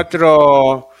 Sí.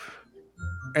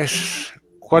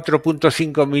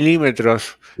 4.5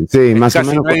 milímetros. Sí, más o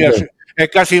menos. Es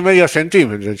casi medio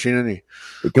centímetro, Chironi.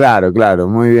 Claro,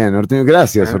 muy bien, Ortuño.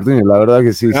 Gracias, Ortuño, la verdad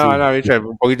que sí. No, viste,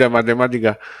 un poquito de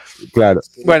matemática. Claro.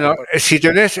 Bueno, si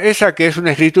tenés esa que es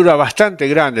una escritura bastante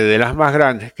grande, de las más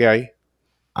grandes que hay.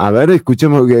 A ver,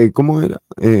 escuchemos, ¿cómo era?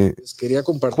 Quería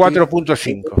compartir.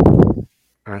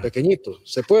 4.5. Pequeñito.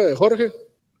 ¿Se puede, Jorge?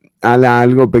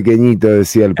 Algo pequeñito,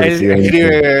 decía el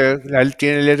presidente. Él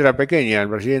tiene letra pequeña, el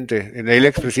presidente, el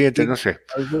expresidente, no sé.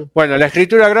 Bueno, la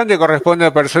escritura grande corresponde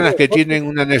a personas que tienen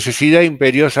una necesidad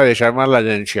imperiosa de llamar la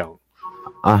atención.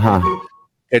 Ajá.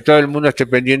 Que todo el mundo esté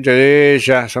pendiente de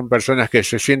ella, son personas que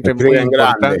se sienten muy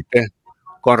importantes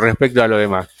con respecto a lo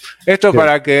demás. Esto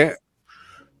para que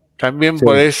también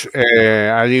podés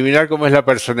adivinar cómo es la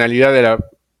personalidad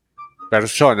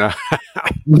persona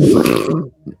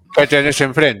que tenés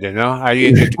enfrente, ¿no?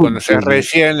 Alguien que te conoces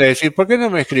recién, le decís, ¿por qué no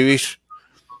me escribís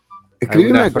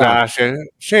Escribime alguna acá. frase?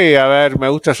 Sí, a ver, me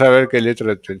gusta saber qué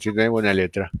letra, si tenés buena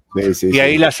letra. Y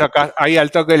ahí la sacás, ahí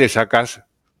al toque le sacás,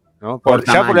 ¿no?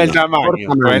 Ya por el tamaño,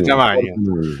 por el tamaño.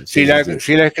 Si la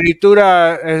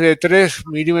escritura es de 3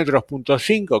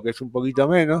 milímetros.5, que es un poquito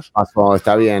menos,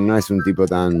 está bien, no es un tipo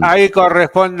tan... ahí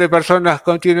corresponde personas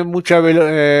que tienen mucha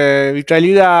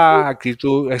vitalidad,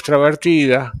 actitud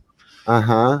extrovertida.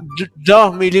 Ajá.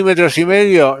 2,5 milímetros,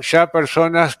 ya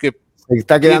personas que Se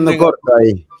está quedando corto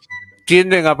ahí.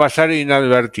 tienden a pasar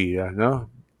inadvertidas, ¿no?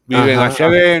 Viven hacia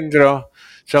adentro,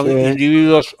 son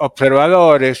individuos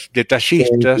observadores,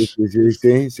 detallistas,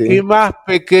 sí. y más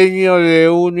pequeño de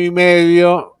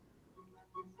 1,5.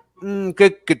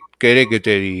 ¿Qué querés que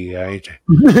te diga? ¿Viste?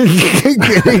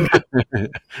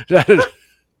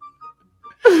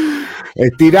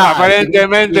 Estirá.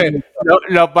 Aparentemente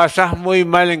lo pasás muy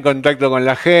mal en contacto con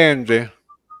la gente.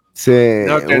 Sí,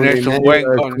 No tenés un buen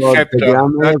concepto. Te queda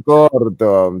medio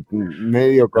corto,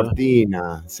 medio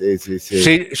cortina. Sí.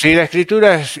 Si la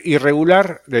escritura es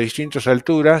irregular, de distintas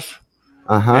alturas,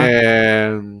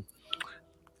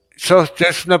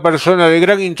 es una persona de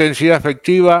gran intensidad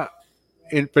afectiva,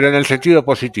 pero en el sentido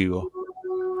positivo.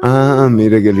 Ah,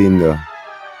 mire qué lindo.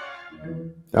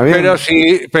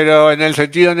 Pero en el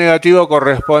sentido negativo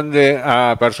corresponde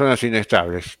a personas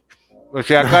inestables. O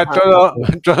sea, acá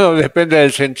todo depende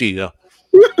del sentido.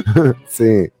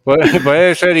 Sí.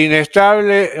 Puedes ser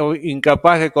inestable o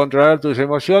incapaz de controlar tus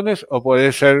emociones, o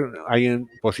puedes ser alguien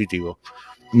positivo.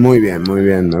 Muy bien,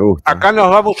 me gusta. Acá nos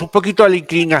vamos un poquito a la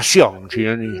inclinación,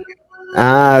 Chironi.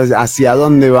 ¿Hacia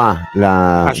dónde va?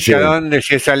 ¿Hacia dónde?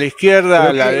 Si es a la izquierda,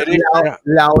 a la derecha.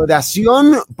 La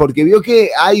oración, porque vio que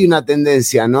hay una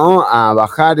tendencia, ¿no? A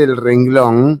bajar el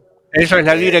renglón. Eso es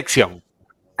la dirección.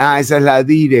 Esa es la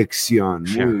dirección.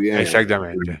 Muy bien.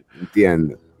 Exactamente.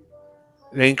 Entiendo.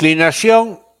 La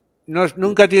inclinación no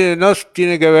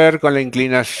tiene que ver con la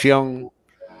inclinación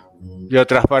de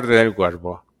otras partes del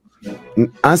cuerpo.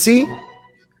 ¿Ah, sí?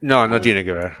 No tiene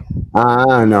que ver.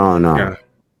 No.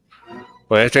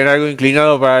 Podés tener algo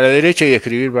inclinado para la derecha y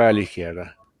escribir para la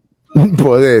izquierda.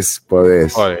 Podés,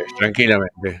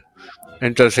 tranquilamente.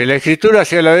 Entonces, la escritura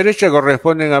hacia la derecha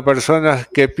corresponden a personas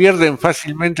que pierden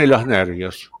fácilmente los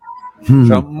nervios.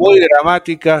 Son muy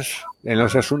dramáticas en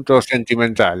los asuntos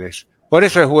sentimentales. Por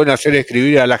eso es bueno hacer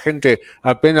escribir a la gente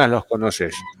apenas los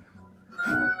conoces.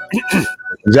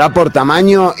 Ya por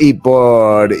tamaño y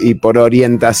por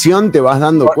orientación te vas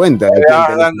dando cuenta.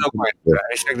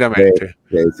 Exactamente.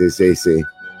 Sí.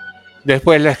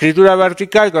 Después, la escritura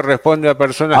vertical corresponde a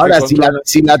personas Ahora, que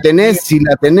si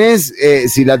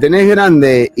la tenés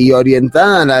grande y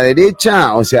orientada a la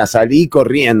derecha, o sea, salí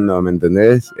corriendo, ¿me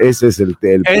entendés? Ese es el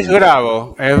es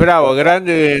bravo.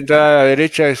 Grande de entrada a la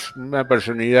derecha es una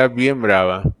personalidad bien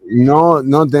brava.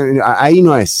 Ahí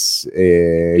no es.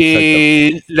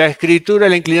 Y la escritura,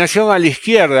 la inclinación a la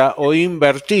izquierda o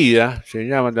invertida, se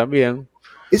llama también,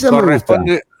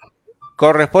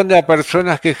 corresponde a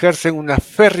personas que ejercen una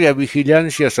férrea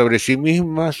vigilancia sobre sí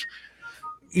mismas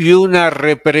y una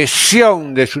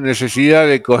represión de su necesidad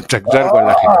de contactar con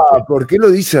la gente. ¿Por qué lo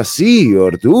dice así,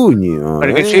 Ortuño?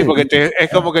 Porque sí, porque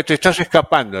es como que te estás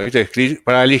escapando, ¿viste?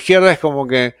 Para la izquierda es como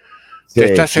que te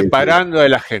estás separando de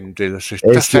la gente, los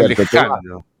estás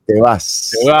alejando. Te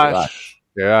vas.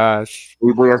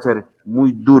 Hoy voy a ser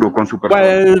muy duro con su persona.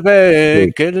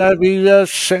 Vuelve, que la vida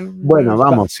se... Bueno,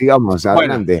 vamos, sigamos,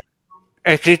 adelante.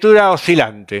 Escritura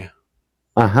oscilante.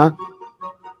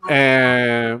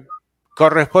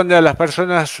 Corresponde a las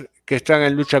personas que están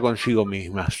en lucha consigo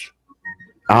mismas.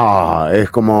 Es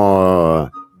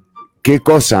como... Qué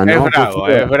cosa, ¿no?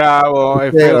 Es bravo.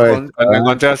 Es feo cuando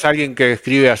encontrás a alguien que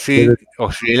escribe así,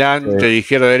 oscilante, de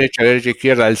izquierda a derecha, derecha a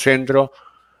izquierda, al centro.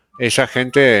 Esa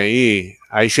gente, y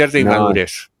hay cierta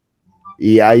inmadurez.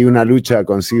 Y hay una lucha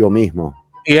consigo mismo.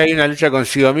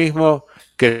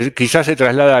 Que quizás se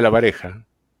traslada a la pareja.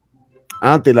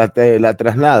 Te la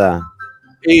traslada.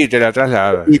 Y te la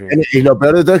traslada. Y lo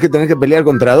peor de todo es que tenés que pelear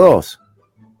contra dos.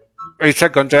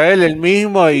 Exacto, contra él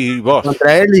mismo y vos.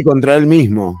 Contra él y contra él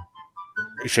mismo.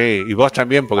 Sí, y vos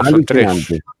también, porque son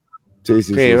tres.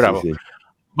 Sí, bravo. Sí.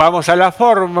 Vamos a la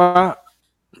forma,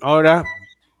 ahora,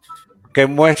 que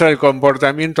muestra el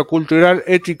comportamiento cultural,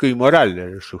 ético y moral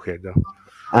del sujeto.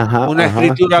 Una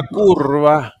escritura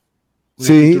curva.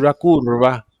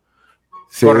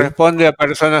 Corresponde a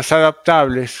personas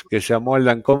adaptables que se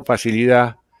amoldan con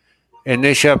facilidad. En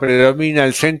ella predomina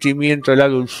el sentimiento de la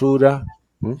dulzura.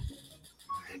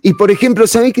 Y por ejemplo,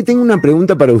 ¿sabés que tengo una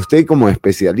pregunta para usted como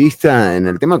especialista en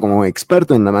el tema, como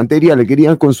experto en la materia? Le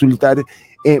quería consultar,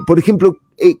 por ejemplo,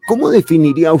 ¿cómo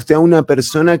definiría usted a una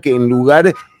persona que en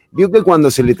lugar, vio que cuando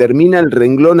se le termina el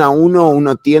renglón a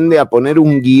uno tiende a poner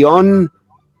un guión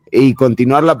y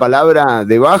continuar la palabra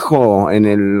debajo en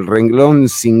el renglón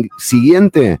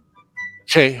siguiente?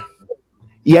 Sí.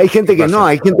 Y hay gente que no,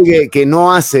 hay gente que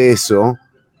no hace eso.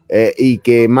 Y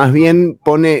que más bien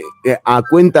pone a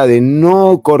cuenta de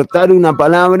no cortar una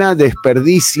palabra,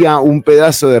 desperdicia un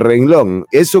pedazo de renglón.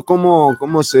 ¿Eso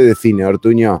cómo se define,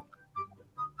 Ortuño?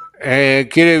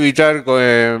 Quiere evitar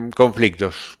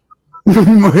conflictos.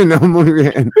 Bueno, muy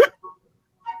bien.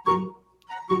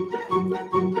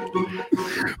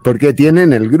 ¿Por qué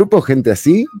tienen el grupo gente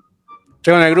así?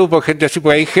 Tengo en el grupo gente así,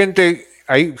 porque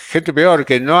hay gente peor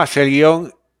que no hace el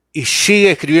guión y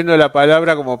sigue escribiendo la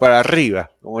palabra como para arriba,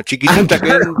 como chiquitita que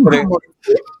entre.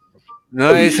 No,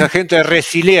 esa gente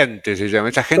resiliente se llama,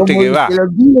 esa gente como que va. Que lo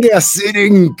quiere hacer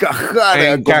encajar.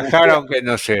 Encajar aunque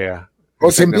no sea.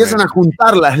 O se empiezan a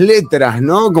juntar las letras,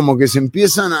 ¿no? Como que se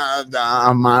empiezan a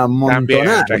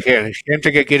amontonar. También,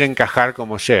 gente que quiere encajar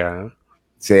como sea, ¿no?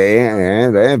 Sí,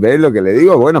 ¿ves lo que le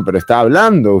digo? Bueno, pero está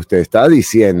hablando usted, está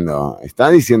diciendo.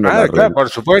 Claro, por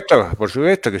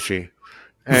supuesto que sí.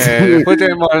 Después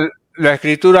tenemos la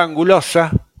escritura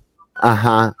angulosa.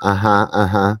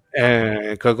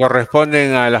 Que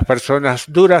corresponden a las personas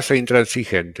duras e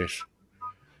intransigentes.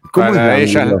 ¿Cómo Para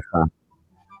es la ellas, angulosa?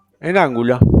 en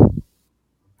ángulo.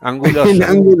 Angulosa. En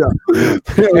ángulo.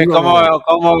 Es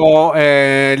como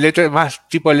letra, más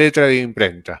tipo letra de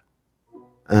imprenta.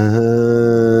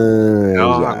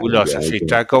 No, angulosa, sí.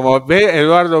 Está como ve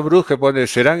Eduardo Brus que pone,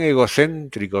 ¿serán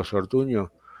egocéntricos,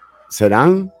 Ortuño?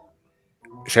 ¿Serán?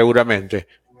 Seguramente.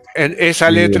 En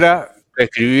esa letra que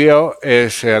escribió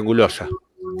es angulosa.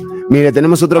 Mire,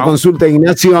 tenemos otra consulta.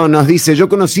 Ignacio nos dice, yo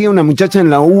conocí a una muchacha en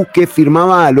la U que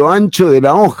firmaba a lo ancho de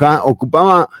la hoja,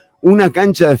 ocupaba una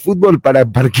cancha de fútbol para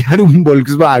parquear un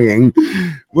Volkswagen.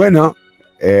 Bueno.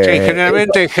 Sí,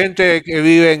 generalmente gente que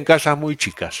vive en casas muy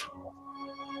chicas.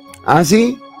 ¿Ah,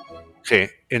 sí? Sí,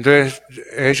 entonces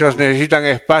ellos necesitan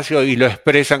espacio y lo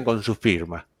expresan con sus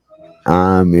firmas.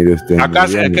 Ah, mire usted. Acá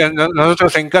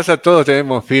nosotros en casa todos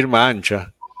tenemos firma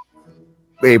ancha.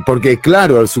 Porque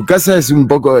claro, su casa es un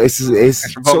poco... Es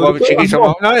un poco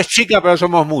chiquísimo. No es chica, pero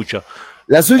somos muchos.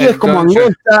 La suya es como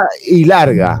angosta y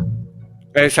larga.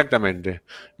 Exactamente.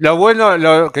 Lo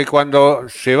bueno que cuando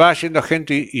se va yendo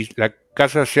gente y la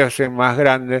casa se hace más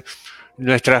grande,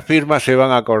 nuestras firmas se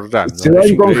van acortando. Se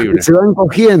van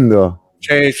cogiendo.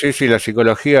 Sí, la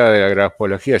psicología de la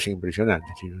grafología es impresionante.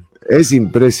 Es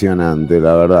impresionante,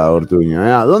 la verdad, Ortuño.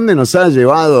 ¿A dónde nos ha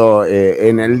llevado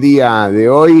en el día de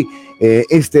hoy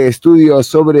este estudio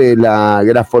sobre la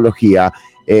grafología?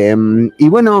 Y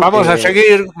bueno, vamos a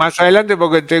seguir más adelante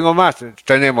porque tengo más.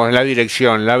 Tenemos la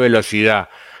dirección, la velocidad,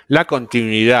 la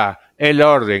continuidad, el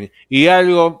orden y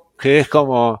algo que es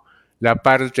como la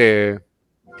parte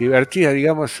divertida,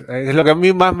 digamos. Es lo que a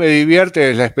mí más me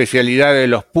divierte, es la especialidad de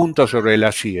los puntos sobre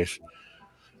las IES.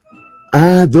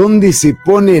 Ah, ¿dónde se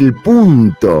pone el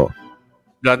punto?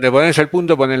 Donde pones el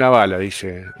punto, pones la bala,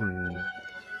 dice.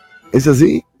 ¿Es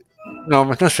así? No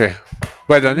sé.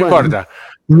 Bueno, no importa.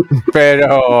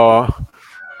 Pero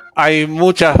hay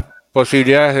muchas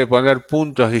posibilidades de poner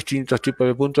puntos, distintos tipos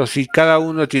de puntos, y cada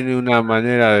uno tiene una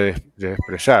manera de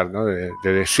expresar, ¿no? De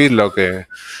decir lo que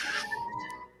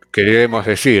queremos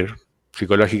decir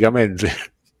psicológicamente.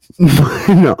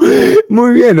 Bueno,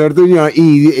 muy bien, Ortuño.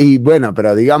 Y bueno,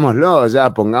 pero digámoslo,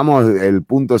 ya pongamos el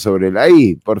punto sobre la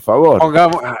I, por favor.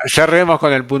 Cerremos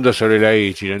con el punto sobre la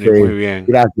I, Chironi, sí, muy bien.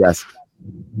 Gracias.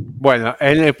 Bueno,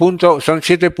 el punto son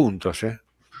 7 puntos,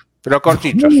 pero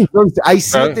cortitos.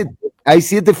 ¿Hay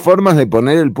 7 formas de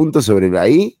poner el punto sobre la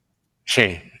I?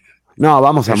 Sí. No,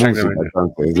 vamos a música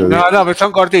entonces. No, pero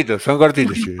son cortitos.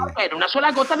 Sí. Pero una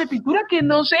sola gota de pintura que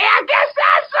no sea, ¿qué es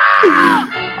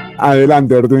eso?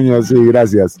 Adelante, Ortuño, sí,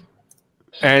 gracias.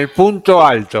 El punto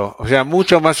alto, o sea,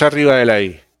 mucho más arriba de la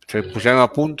I. Se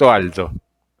llama punto alto.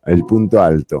 El punto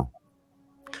alto.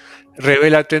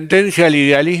 Revela tendencia al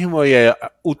idealismo y a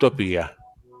utopía.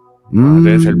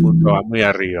 Tenés el punto muy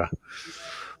arriba.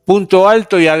 Punto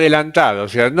alto y adelantado, o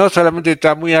sea, no solamente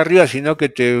está muy arriba, sino que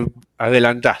te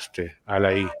adelantaste a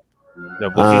la I.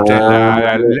 Lo pusiste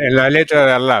en la letra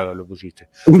de al lado, lo pusiste.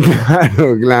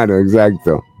 Claro,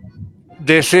 exacto.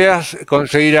 Deseas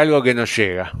conseguir algo que no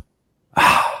llega.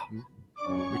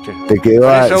 ¿Viste? Te quedó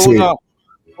por eso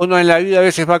uno en la vida a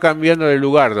veces va cambiando de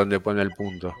lugar donde pone el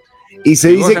punto. Y se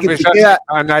dice que te queda...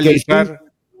 A analizar...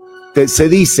 Se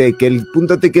dice que el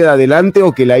punto te queda adelante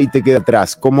o que la I te queda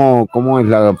atrás. ¿Cómo es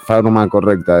la forma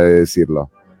correcta de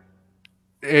decirlo?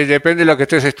 Depende de lo que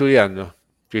estés estudiando.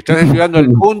 Si estás estudiando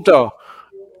el punto,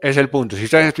 es el punto. Si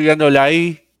estás estudiando la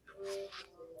I,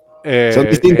 son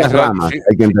distintas ramas,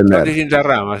 hay que entender. Son distintas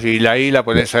ramas. Y la I la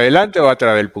pones adelante o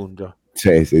atrás del punto.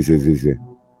 Sí.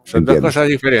 Son dos cosas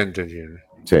diferentes.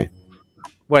 Sí.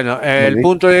 Bueno, el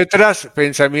punto detrás,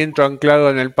 pensamiento anclado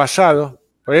en el pasado.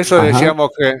 Por eso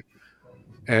decíamos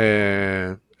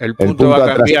que el punto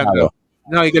va cambiando.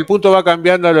 No, y que el punto va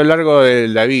cambiando a lo largo de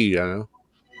la vida, ¿no?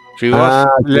 Si vos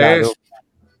lees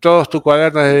todos tus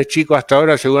cuadernos desde chico hasta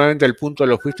ahora, seguramente el punto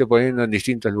lo fuiste poniendo en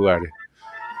distintos lugares.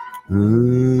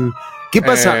 ¿Qué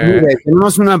pasa? Mire,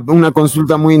 tenemos una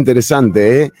consulta muy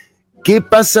interesante, ¿eh? ¿Qué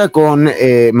pasa con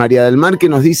María del Mar que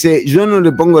nos dice, yo no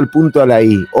le pongo el punto a la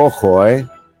I? Ojo, ¿eh?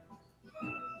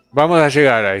 Vamos a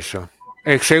llegar a eso.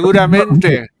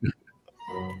 Seguramente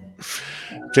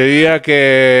te diría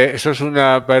que sos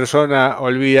una persona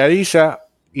olvidadiza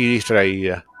y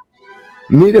distraída.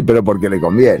 Mire, pero porque le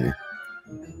conviene.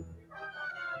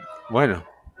 Bueno,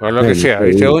 por lo que sea,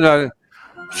 ¿viste? Uno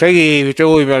seguí, ¿viste?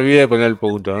 Uy, me olvidé de poner el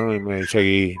punto, ¿no? Y me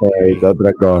seguí.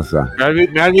 Otra cosa. Me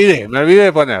olvidé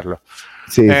de ponerlo.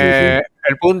 Sí.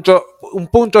 El punto, un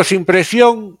punto sin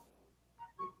presión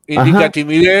indica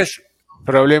timidez,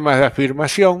 problemas de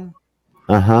afirmación.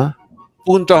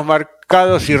 Puntos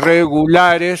marcados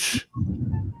irregulares.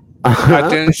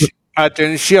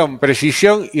 Atención,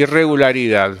 precisión y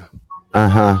regularidad.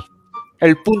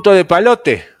 El punto de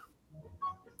palote.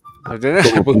 ¿No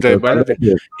tenés el punto de palote?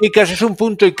 Y casi es un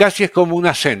punto y casi es como un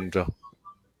acento.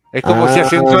 Es como si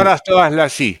acentuaras todas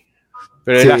las I.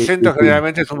 Pero el acento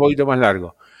generalmente es un poquito más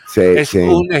largo. Es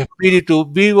un espíritu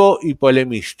vivo y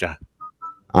polemista.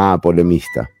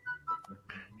 Polemista.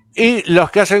 Y los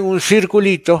que hacen un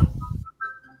circulito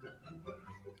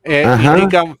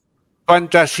indican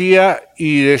fantasía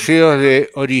y deseos de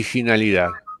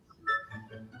originalidad.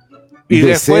 Y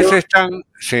después están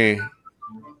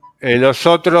los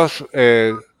otros,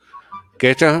 que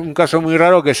este es un caso muy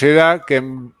raro que se da,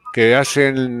 que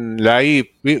hacen la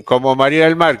I, como María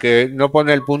del Mar, que no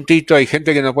pone el puntito, hay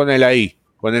gente que no pone la I,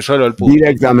 pone solo el punto.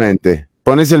 Directamente,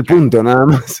 pones el punto nada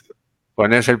más.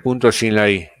 Pones el punto sin la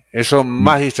I. Eso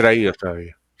más distraídos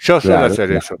todavía. Yo suelo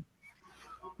hacer eso.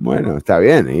 Bueno, está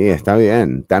bien, está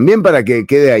bien. También para que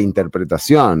quede a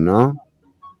interpretación, ¿no?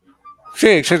 Sí,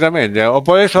 exactamente. O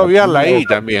podés obviarla ahí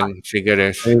también, si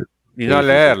querés. Y no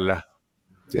leerla.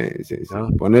 Sí. ¿No?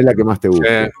 Poné la que más te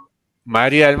guste.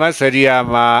 María del Mar sería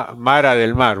Mara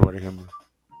del Mar, por ejemplo.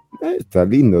 Está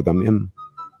lindo también.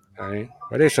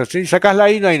 Por eso, si sacás la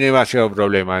I no hay demasiado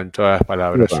problema en todas las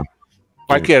palabras.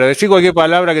 Cualquiera, decir cualquier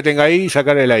palabra que tenga I y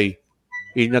sacarle la I.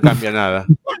 Y no cambia nada.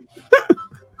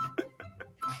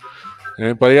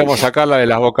 Podríamos sacarla de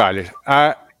las vocales.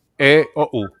 A, E o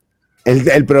U.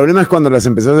 El problema es cuando las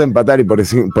empezás a empatar y,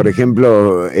 por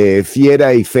ejemplo,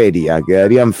 fiera y feria.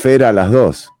 Quedarían fera las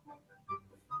dos.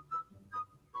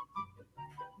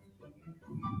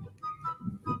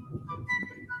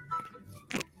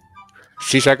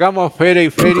 Si sacamos fera y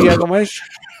feria, ¿cómo es?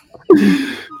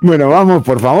 Bueno, vamos,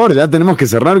 por favor, ya tenemos que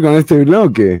cerrar con este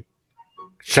bloque.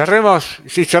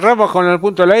 Si cerramos con el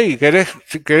punto de la I,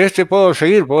 si querés puedo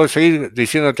seguir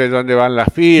diciéndote dónde van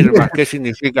las firmas, qué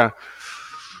significa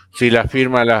si las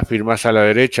firmas a la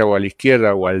derecha o a la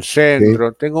izquierda o al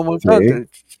centro. Tengo un montón.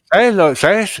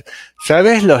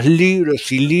 ¿Sabés los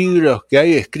libros y libros que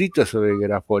hay escritos sobre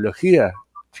grafología?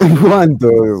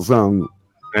 ¿Cuántos son?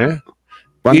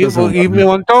 Y me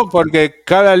montó porque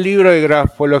cada libro de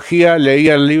grafología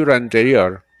leía el libro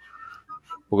anterior.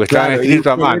 Porque estaban escritos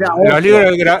a mano.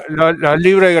 Los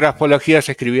libros de grafología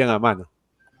se escribían a mano.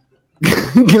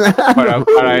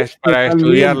 Para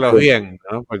estudiarlos bien,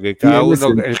 ¿no? Porque cada uno,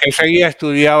 el que seguía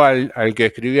estudiaba al que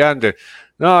escribía antes.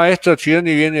 No, esto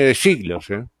Chironi viene de siglos,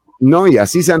 No, y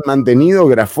así se han mantenido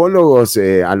grafólogos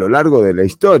a lo largo de la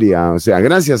historia. O sea,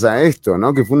 gracias a esto,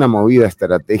 ¿no? Que fue una movida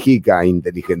estratégica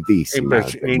inteligentísima.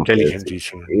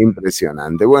 Inteligentísima.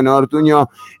 Impresionante. Bueno, Ortuño,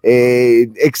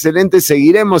 excelente.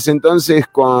 Seguiremos entonces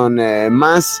con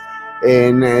más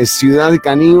en Ciudad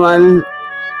Caníbal.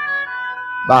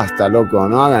 Basta, loco,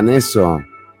 no hagan eso.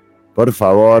 Por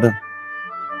favor.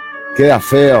 Queda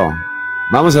feo.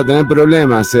 Vamos a tener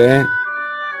problemas,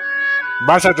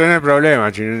 Vas a tener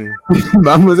problemas, Chironi.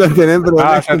 Vamos a tener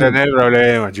problemas. Vas a tener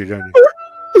problemas, Chironi.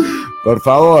 Por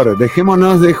favor,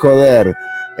 dejémonos de joder.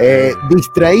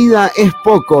 Distraída es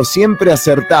poco, siempre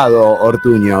acertado,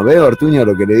 Ortuño. ¿Ve, Ortuño,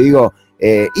 lo que le digo?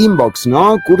 Inbox,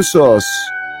 ¿no? Cursos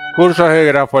de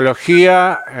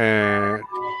grafología.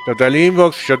 Total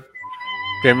Inbox. Yo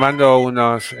te mando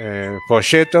unos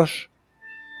folletos.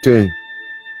 Sí.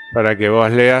 Para que vos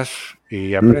leas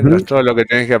y aprendas todo lo que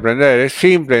tenés que aprender. Es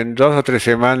simple, en 2 o 3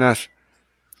 semanas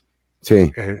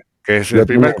Sí. Que es el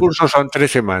primer curso, son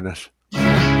 3 semanas.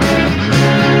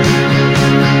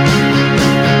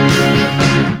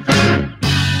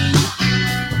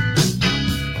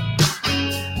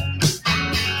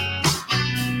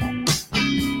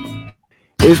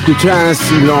 Escuchás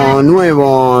lo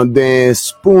nuevo de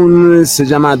Spoon, se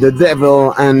llama The Devil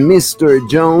and Mr.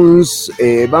 Jones.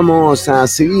 Vamos a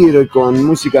seguir con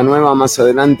música nueva más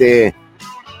adelante.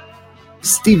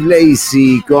 Steve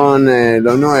Lacy con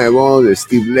lo nuevo de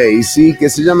Steve Lacy, que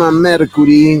se llama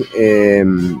Mercury.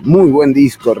 Muy buen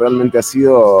disco, realmente ha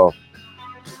sido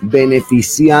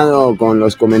beneficiado con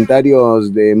los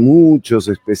comentarios de muchos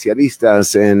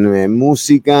especialistas en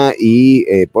música y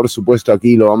por supuesto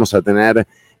aquí lo vamos a tener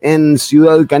en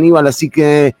Ciudad Canibal, así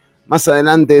que más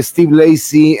adelante Steve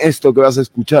Lacy. Esto que vas a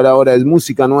escuchar ahora es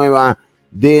música nueva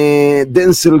de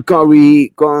Denzel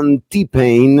Curry con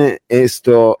T-Pain.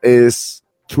 Esto es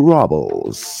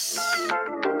Troubles.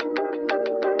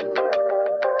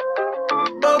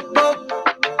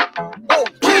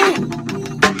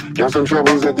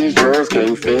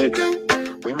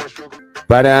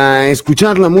 Para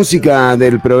escuchar la música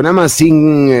del programa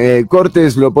sin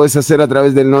cortes lo puedes hacer a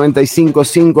través del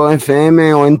 95.5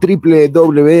 FM o en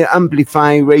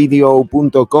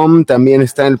www.amplifyradio.com. También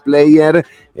está el player.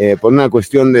 Por una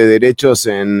cuestión de derechos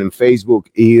en Facebook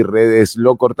y redes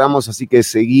lo cortamos, así que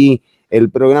seguí el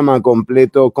programa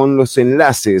completo con los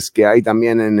enlaces que hay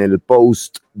también en el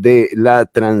post de la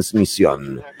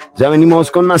transmisión. Ya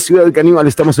venimos con más Ciudad Canibal,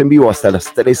 estamos en vivo hasta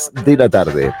las 3 de la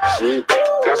tarde.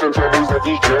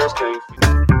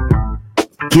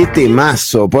 ¡Qué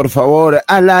temazo! Por favor,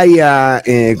 Alaya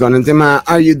con el tema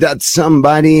Are You That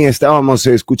Somebody. Estábamos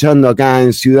escuchando acá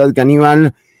en Ciudad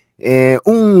Canibal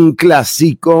un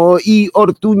clásico, y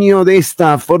Ortuño, de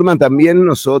esta forma también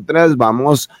nosotras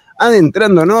vamos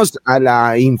adentrándonos a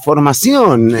la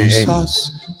información.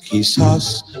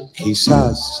 Quizás.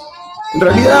 En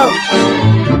realidad,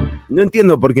 no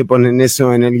entiendo por qué ponen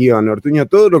eso en el guión, Ortuño.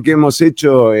 Todo lo que hemos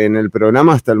hecho en el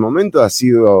programa hasta el momento ha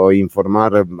sido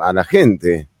informar a la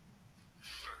gente.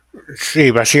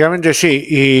 Sí, básicamente sí.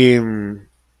 ¿Y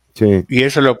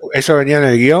eso venía en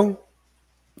el guión?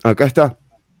 Acá está.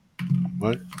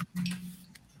 Bueno,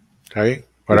 está bien.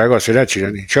 Por algo será,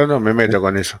 Chironi. Yo no me meto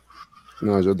con eso.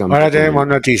 No, yo tampoco. Ahora tenemos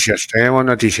noticias,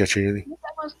 Chironi.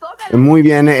 Muy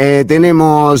bien,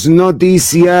 tenemos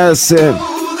noticias.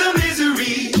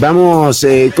 Vamos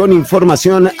con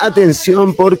información.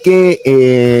 Atención, porque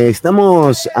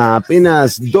estamos a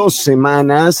apenas 2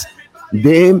 semanas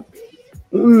de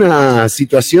una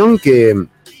situación que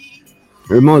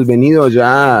hemos venido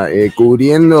ya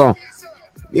cubriendo,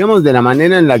 digamos, de la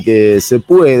manera en la que se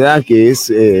pueda, que es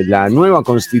la nueva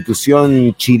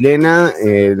constitución chilena,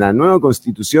 la nueva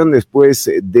constitución después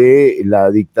de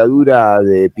la dictadura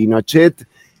de Pinochet.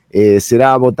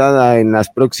 Será votada en las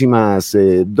próximas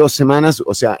 2 semanas,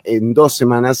 o sea, en 2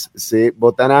 semanas se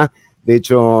votará. De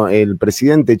hecho, el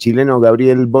presidente chileno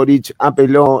Gabriel Boric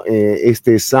apeló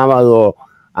este sábado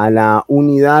a la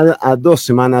unidad a 2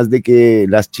 semanas de que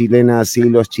las chilenas y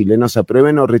los chilenos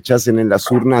aprueben o rechacen en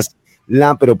las urnas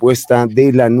la propuesta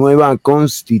de la nueva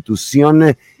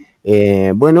constitución.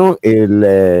 Estamos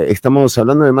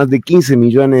hablando de más de 15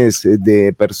 millones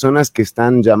de personas que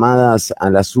están llamadas a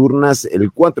las urnas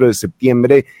el 4 de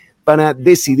septiembre para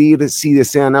decidir si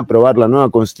desean aprobar la nueva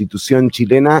constitución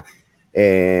chilena,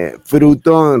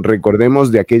 fruto,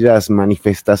 recordemos, de aquellas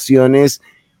manifestaciones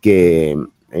que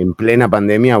en plena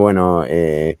pandemia,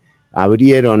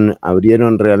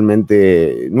 abrieron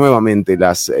realmente nuevamente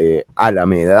las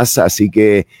alamedas, así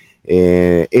que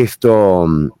esto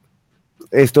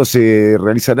se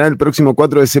realizará el próximo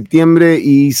 4 de septiembre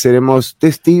y seremos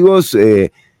testigos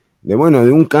de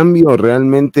un cambio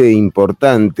realmente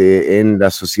importante en la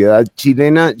sociedad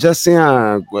chilena, ya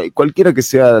sea cualquiera que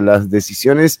sean las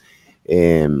decisiones.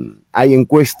 Hay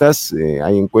encuestas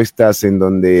en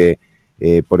donde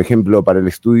por ejemplo, para el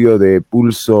estudio de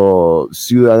Pulso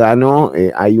Ciudadano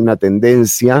hay una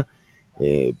tendencia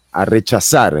a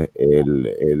rechazar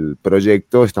el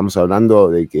proyecto. Estamos hablando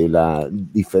de que la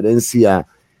diferencia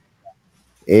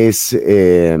es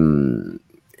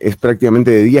prácticamente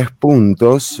de 10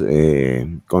 puntos,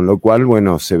 con lo cual,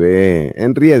 se ve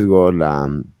en riesgo la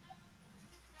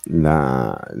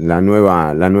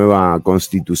nueva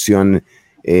constitución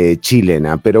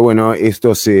chilena. Pero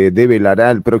esto se develará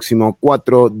el próximo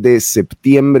 4 de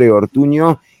septiembre,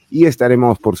 Ortuño, y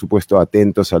estaremos, por supuesto,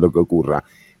 atentos a lo que ocurra.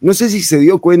 No sé si se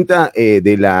dio cuenta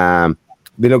de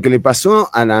lo que le pasó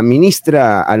a la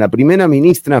primera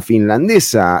ministra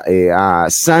finlandesa, a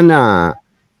Sanna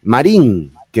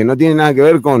Marin, que no tiene nada que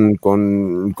ver con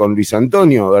Luis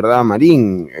Antonio, ¿verdad,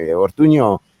 Marin?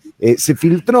 Ortuño, se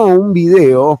filtró un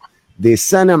video de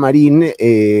Sanna Marin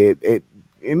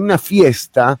en una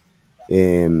fiesta.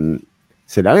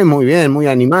 Se la ve muy bien, muy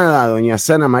animada, doña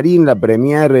Sanna Marin, la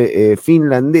premier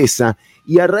finlandesa,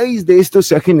 y a raíz de esto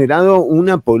se ha generado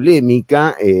una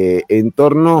polémica en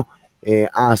torno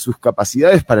a sus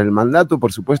capacidades para el mandato.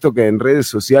 Por supuesto que en redes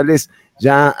sociales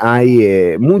ya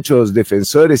hay muchos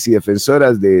defensores y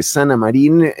defensoras de Sanna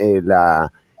Marin,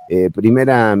 la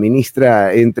primera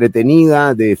ministra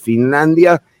entretenida de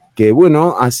Finlandia, que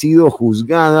bueno, ha sido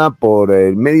juzgada por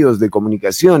medios de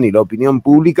comunicación y la opinión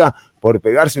pública por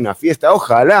pegarse una fiesta.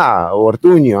 Ojalá,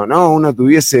 Ortuño, ¿no? Uno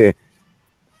tuviese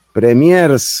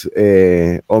premiers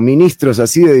o ministros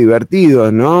así de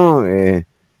divertidos, ¿no?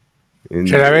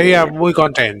 Se la veía muy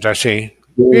contenta, sí.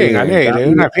 Bien, alegre,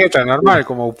 una fiesta normal,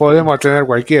 como podemos tener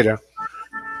cualquiera.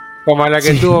 Como la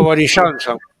que tuvo Boris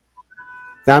Johnson.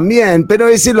 También, pero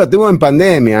ese lo tuvo en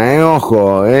pandemia,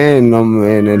 ojo,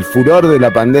 en el furor de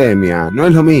la pandemia. No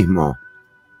es lo mismo.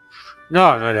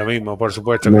 No, no es lo mismo, por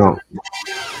supuesto. No.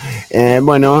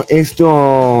 Bueno,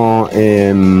 esto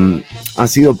ha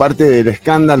sido parte del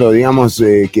escándalo, digamos,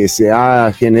 que se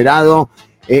ha generado.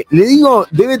 Le digo,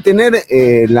 debe tener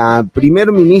la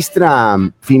primer ministra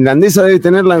finlandesa, debe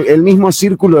tener el mismo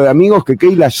círculo de amigos que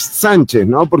Keila Sánchez,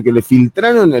 ¿no? Porque le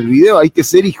filtraron el video, hay que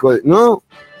ser hijo de... ¿No?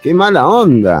 ¡Qué mala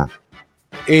onda!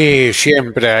 Y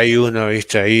siempre hay uno,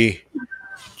 viste, ahí.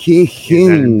 ¡Qué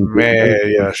gente! En el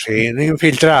medio, sí,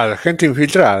 infiltrada, gente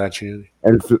infiltrada, chino.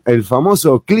 El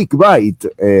famoso clickbait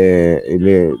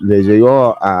le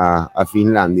llegó a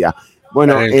Finlandia.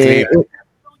 Bueno,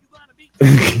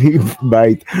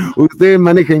 clickbait. Usted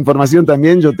maneja información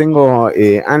también, yo tengo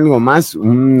algo más,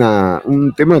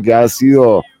 un tema que ha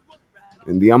sido,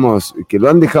 digamos, que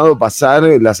lo han dejado pasar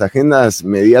las agendas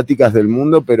mediáticas del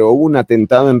mundo, pero hubo un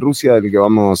atentado en Rusia del que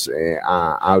vamos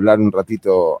a hablar un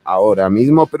ratito ahora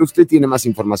mismo, pero usted tiene más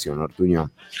información,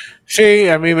 Ortuño. Sí,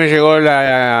 a mí me llegó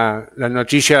la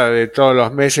noticia de todos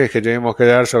los meses que tenemos que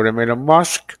dar sobre Elon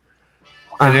Musk.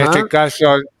 En este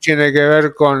caso tiene que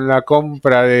ver con la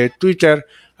compra de Twitter.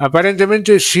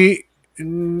 Aparentemente sí,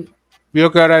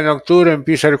 vio que ahora en octubre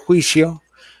empieza el juicio,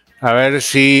 a ver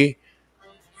si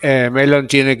Elon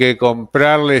tiene que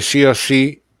comprarle sí o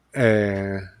sí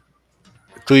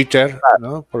Twitter,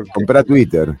 ¿no? Comprar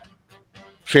Twitter.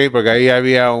 Sí, porque ahí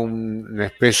había una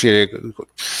especie de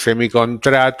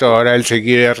semicontrato, ahora él se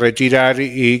quiere retirar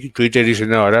y Twitter dice,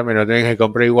 no, ahora me lo tenés que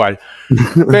comprar igual.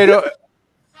 Pero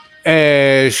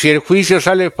si el juicio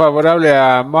sale favorable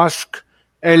a Musk,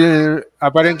 él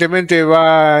aparentemente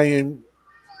va a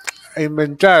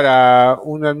inventar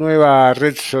una nueva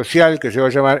red social que se va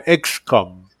a llamar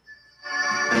X.com.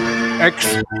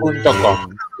 X.com.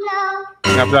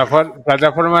 Una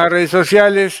plataforma de redes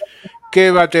sociales que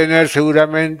va a tener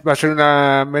seguramente, va a ser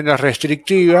una menos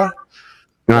restrictiva,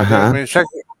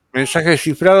 mensajes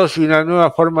cifrados y una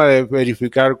nueva forma de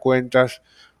verificar cuentas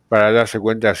para darse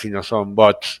cuenta si no son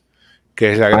bots,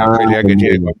 que es la gran pelea que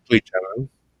tiene con Twitter, ¿no?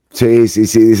 Sí,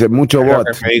 dice mucho bot.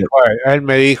 Él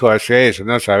me dijo, hace eso,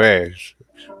 no sabes,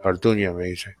 Ortuño me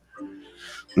dice.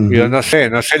 Digo, no sé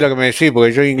lo que me decís,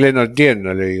 porque yo inglés no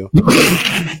entiendo, le digo.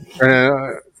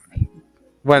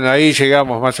 Bueno, ahí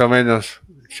llegamos más o menos.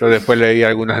 Yo después leí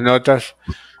algunas notas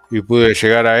y pude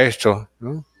llegar a esto,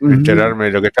 ¿no? Enterarme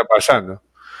de lo que está pasando.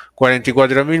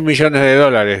 44.000 millones de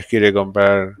dólares quiere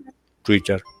comprar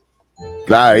Twitter.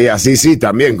 Claro, y así sí,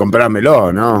 también,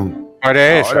 comprámelo, ¿no? Por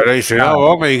eso, ahora dice, no,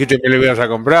 vos me dijiste que le ibas a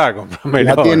comprar,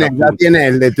 comprámelo. Ya tiene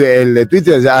el de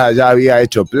Twitter, ya había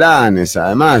hecho planes,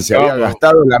 además, se había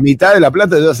gastado la mitad de la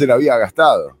plata, ya se la había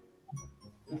gastado.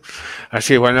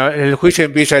 Así, bueno, el juicio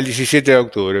empieza el 17 de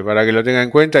octubre, para que lo tengan en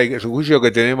cuenta, y que es un juicio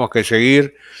que tenemos que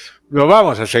seguir, lo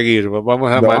vamos a seguir,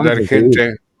 vamos a mandar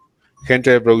gente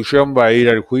de producción, va a ir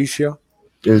al juicio,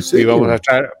 y vamos a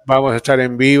estar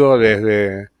en vivo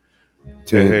desde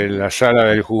la sala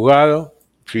del juzgado.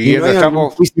 Siguiendo, ¿no hay algún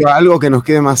juicio, algo que nos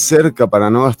quede más cerca para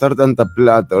no gastar tanta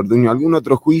plata, Ortuño? ¿Algún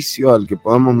otro juicio al que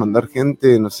podamos mandar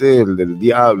gente? No sé, el del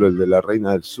Diablo, el de la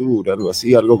Reina del Sur, algo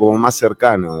así, algo como más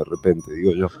cercano de repente,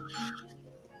 digo yo.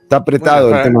 Está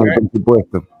apretado el tema del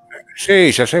presupuesto.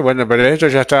 Sí, ya sé, bueno, pero esto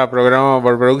ya está programado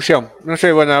por producción. No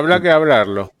sé, bueno, habrá que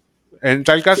hablarlo. En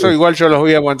tal caso, igual yo los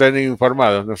voy a mantener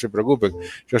informados, no se preocupen.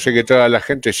 Yo sé que toda la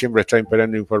gente siempre está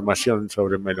esperando información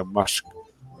sobre Elon Musk.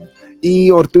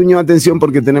 Y Ortuño, atención,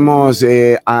 porque tenemos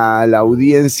a la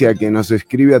audiencia que nos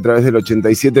escribe a través del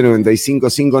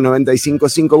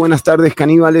 87-95-5-95-5. Buenas tardes,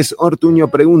 caníbales. Ortuño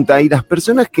pregunta, ¿y las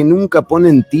personas que nunca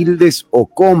ponen tildes o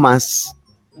comas,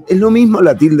 es lo mismo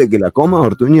la tilde que la coma,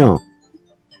 Ortuño?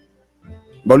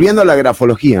 Volviendo a la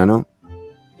grafología, ¿no?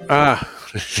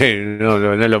 Sí,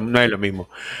 no es lo mismo.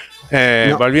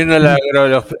 No. Volviendo a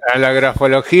la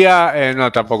grafología,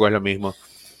 no, tampoco es lo mismo.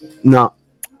 No.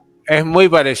 Es muy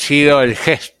parecido el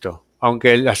gesto,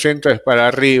 aunque el acento es para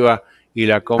arriba y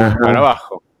la coma es para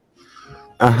abajo.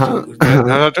 Ajá.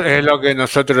 Es lo que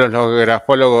nosotros los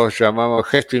grafólogos llamamos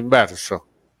gesto inverso.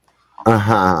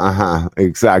 Ajá,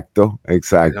 exacto.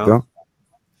 ¿No?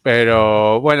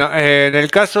 Pero bueno, en el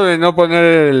caso de no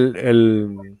poner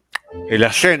el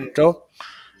acento,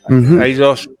 hay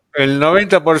dos. El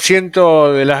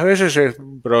 90% de las veces es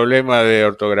un problema de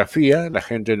ortografía, la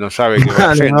gente no sabe que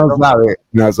va acento.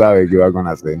 No sabe que va con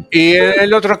acento. Y en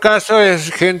el otro caso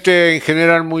es gente en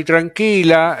general muy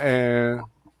tranquila,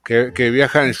 que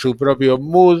viaja en su propio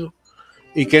mood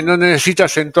y que no necesita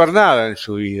acentuar nada en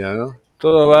su vida, ¿no?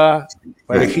 Todo va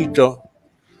parejito,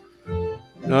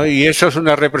 ¿no? Y eso es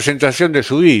una representación de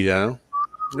su vida, ¿no?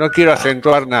 No quiero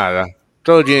acentuar nada,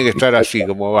 todo tiene que estar así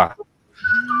como va.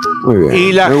 Muy bien.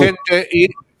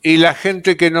 Y la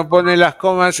gente que no pone las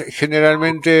comas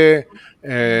generalmente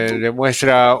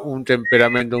demuestra un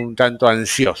temperamento un tanto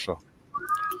ansioso.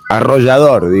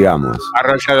 Arrollador, digamos.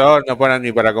 Arrollador, no ponen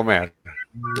ni para comer.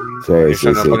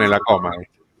 Eso no pone la coma.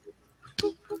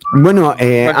 Bueno,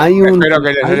 espero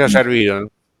que les haya servido, ¿no?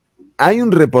 Hay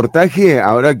un reportaje,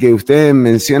 ahora que usted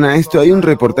menciona esto, hay un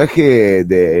reportaje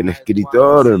del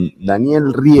escritor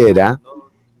Daniel Riera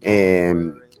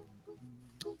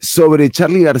sobre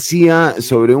Charly García,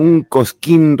 sobre un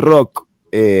Cosquín Rock,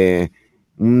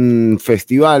 un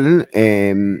festival,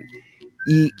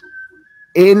 y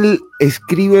él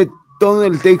escribe todo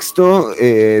el texto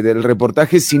del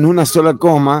reportaje sin una sola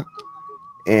coma,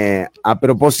 a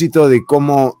propósito de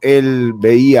cómo él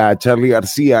veía a Charly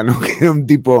García, ¿no? Que era un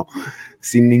tipo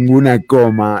sin ninguna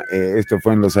coma. Esto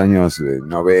fue en los años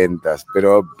 90,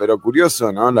 pero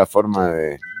curioso, ¿no? La forma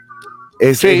de...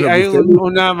 Sí, hay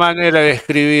una manera de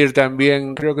escribir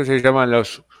también, creo que se llaman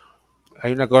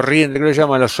hay una corriente, creo que se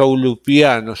llaman los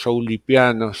saulipianos.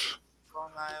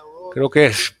 Creo que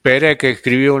es Pérez que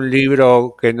escribió un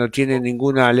libro que no tiene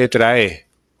ninguna letra E,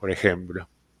 por ejemplo.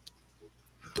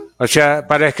 O sea,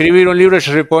 para escribir un libro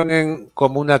ellos se ponen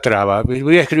como una traba.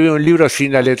 Voy a escribir un libro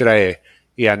sin la letra E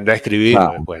y anda a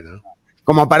escribirlo después, ¿no?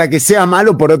 Como para que sea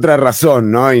malo por otra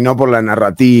razón, ¿no? Y no por la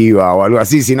narrativa o algo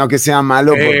así, sino que sea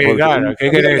malo por... Claro, ¿qué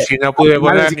querés decir? No pude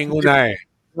poner ninguna E.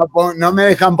 No me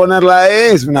dejan poner la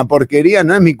E, es una porquería,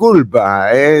 no es mi culpa,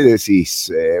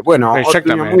 decís. Bueno,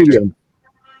 exactamente. Muy bien.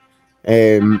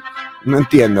 No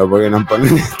entiendo por qué no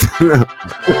ponen esto. No.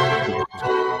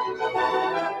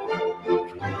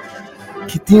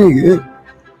 ¿Qué tiene que ver?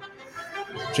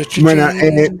 Bueno,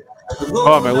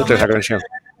 me gusta esa canción.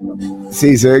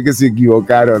 Sí, se ve que se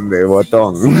equivocaron de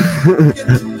botón.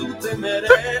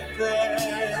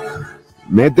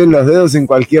 Meten los dedos en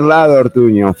cualquier lado,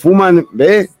 Ortuño. Fuman,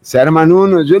 ¿ve? Se arman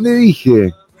uno. Yo le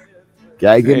dije que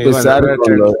hay que empezar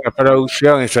con la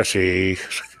producción es así.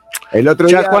 El otro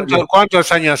día,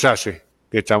 ¿cuántos años hace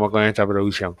que estamos con esta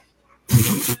producción?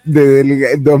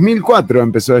 Desde el 2004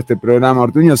 empezó este programa,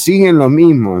 Ortuño. Siguen los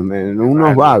mismos,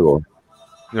 unos vagos.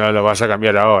 No lo vas a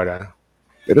cambiar ahora.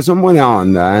 Pero son buena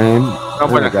onda, ¿eh?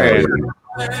 Son buena gente.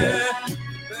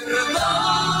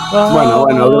 Bueno,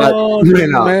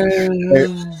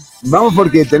 vamos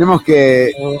porque tenemos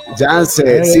que...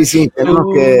 Sí,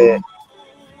 tenemos que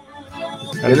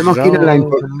ir a la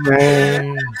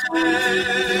información.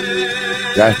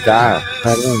 Ya está.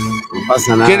 No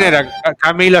pasa nada. ¿Quién era?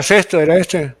 ¿Camilo Sesto era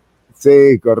este?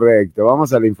 Sí, correcto.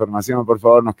 Vamos a la información, por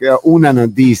favor. Nos queda una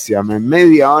noticia.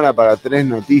 Media hora para 3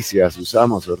 noticias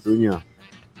usamos, Ortuño.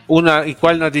 ¿Y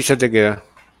cuál noticia te queda?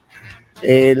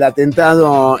 El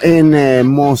atentado en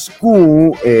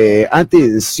Moscú.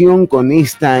 Atención con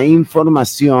esta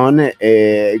información.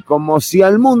 Como si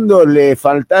al mundo le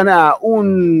faltara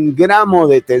un gramo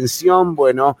de tensión,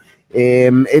 bueno,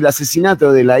 el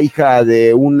asesinato de la hija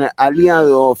de un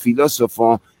aliado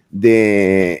filósofo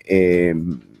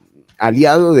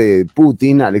aliado de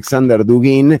Putin, Alexander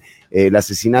Dugin, el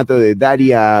asesinato de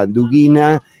Daria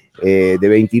Dugina, de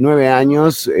 29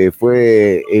 años,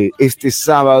 fue este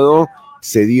sábado,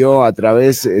 se dio a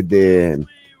través de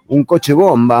un coche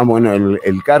bomba, bueno,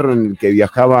 el carro en el que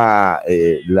viajaba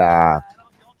la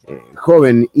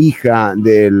joven hija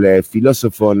del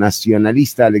filósofo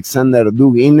nacionalista Alexander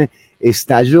Dugin,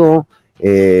 estalló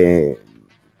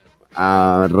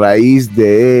a raíz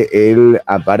del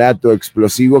aparato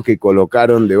explosivo que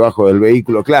colocaron debajo del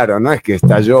vehículo. Claro, no es que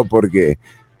estalló porque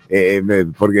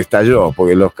estalló,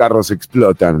 porque los carros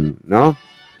explotan, ¿no?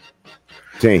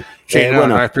 Sí,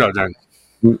 no explotan.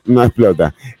 No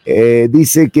explota.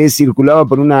 Dice que circulaba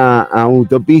por una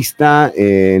autopista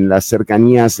en las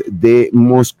cercanías de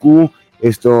Moscú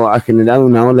Esto ha generado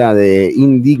una ola de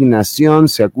indignación,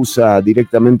 se acusa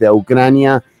directamente a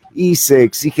Ucrania y se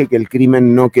exige que el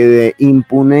crimen no quede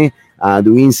impune. A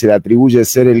Dugin se le atribuye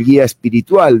ser el guía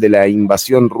espiritual de la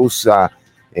invasión rusa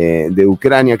de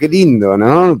Ucrania. Qué lindo,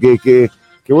 ¿no? Qué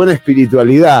buena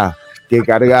espiritualidad que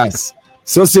cargas.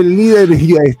 Sos el líder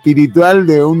espiritual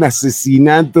de un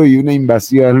asesinato y una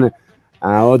invasión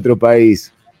a otro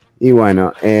país. Y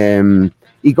bueno,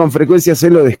 y con frecuencia se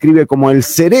lo describe como el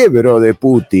cerebro de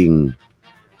Putin.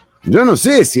 Yo no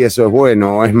sé si eso es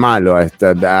bueno o es malo a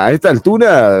esta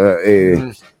altura.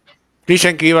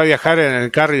 Dicen que iba a viajar en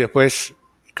el carro y después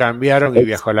cambiaron y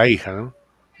viajó la hija, ¿no?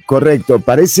 Correcto,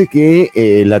 parece que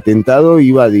el atentado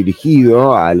iba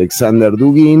dirigido a Alexander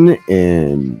Dugin,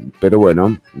 pero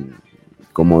bueno,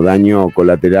 como daño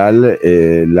colateral,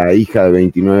 la hija de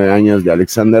 29 años de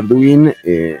Alexander Dugin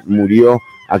murió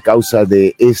a causa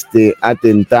de este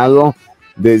atentado.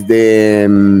 Desde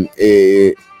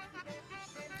el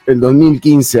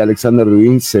 2015, Alexander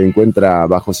Dugin se encuentra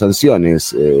bajo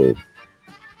sanciones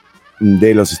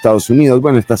de los Estados Unidos.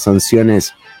 Bueno, estas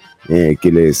sanciones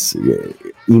que les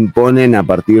imponen a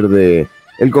partir de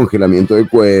el congelamiento de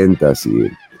cuentas y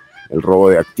el robo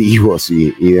de activos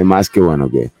y demás, que bueno,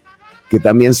 que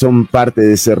también son parte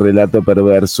de ese relato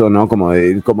perverso, ¿no? Como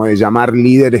de llamar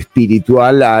líder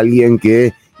espiritual a alguien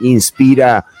que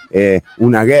inspira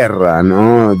una guerra,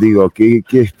 ¿no? Digo, ¿qué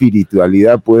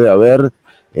espiritualidad puede haber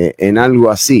en algo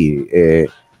así?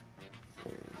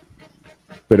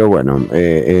 Pero bueno,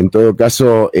 en todo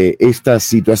caso, esta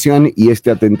situación y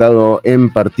este atentado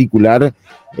en particular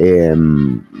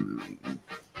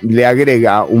le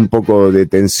agrega un poco de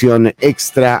tensión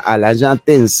extra a la ya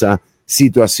tensa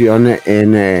situación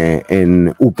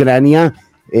en Ucrania,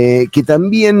 que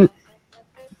también,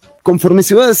 conforme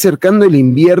se va acercando el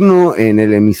invierno en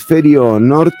el hemisferio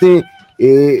norte,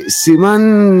 se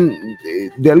van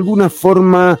de alguna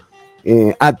forma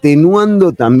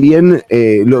atenuando también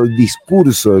los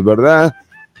discursos, ¿verdad?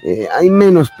 Hay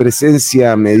menos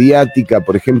presencia mediática,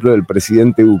 por ejemplo, del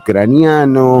presidente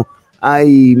ucraniano,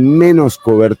 hay menos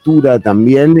cobertura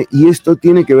también, y esto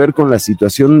tiene que ver con la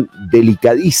situación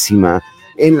delicadísima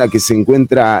en la que se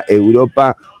encuentra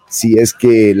Europa, si es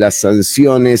que las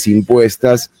sanciones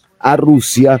impuestas a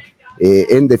Rusia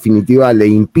en definitiva le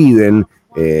impiden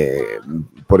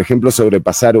por ejemplo,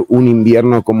 sobrepasar un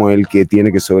invierno como el que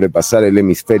tiene que sobrepasar el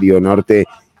hemisferio norte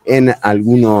en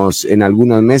algunos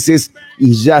meses,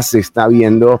 y ya se está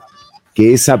viendo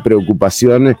que esa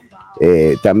preocupación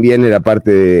también era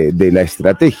parte de la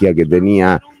estrategia que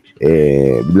tenía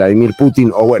Vladimir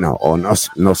Putin, o bueno, o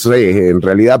no sé en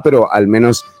realidad, pero al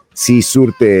menos sí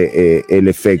surte el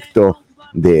efecto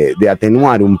de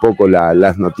atenuar un poco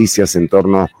las noticias en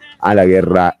torno a la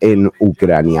guerra en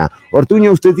Ucrania.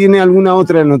 Ortuño, ¿usted tiene alguna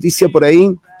otra noticia por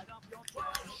ahí?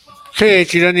 Sí,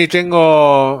 Chironi,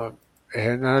 tengo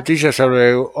una noticia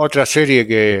sobre otra serie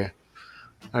que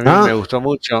a mí me gustó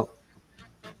mucho.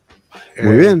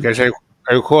 Muy bien. Que es el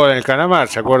juego del calamar.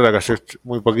 ¿Se acuerda que hace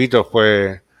muy poquito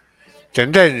fue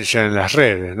tendencia en las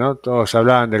redes, ¿no? Todos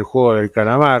hablaban del juego del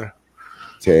calamar.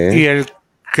 Sí. Y el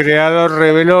creador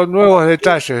reveló nuevos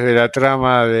detalles de la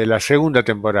trama de la segunda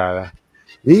temporada.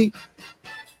 ¿Y?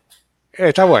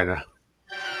 Está buena.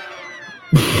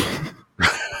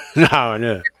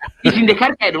 No. Y sin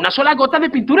dejar caer una sola gota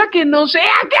de pintura que no sea.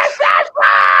 ¿Qué es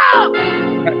eso?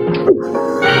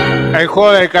 El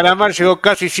juego del calamar llegó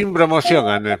casi sin promoción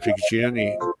a Netflix, y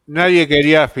nadie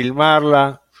quería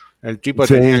filmarla. El tipo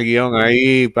tenía el guión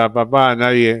ahí,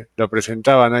 nadie lo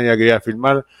presentaba, nadie la quería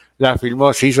filmar. La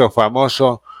filmó, se hizo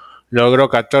famoso. Logró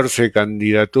 14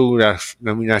 candidaturas,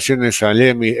 nominaciones al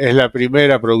Emmy. Es la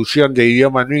primera producción de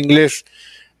idioma no inglés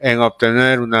en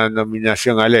obtener una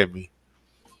nominación al Emmy.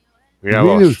 Mirá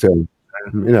vos. Usted.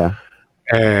 Mirá.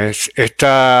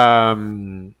 Está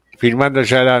filmando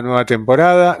ya la nueva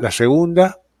temporada, la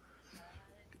segunda.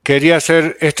 Quería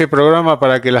hacer este programa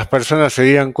para que las personas se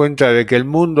dieran cuenta de que el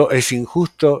mundo es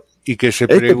injusto y que se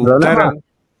preguntaran.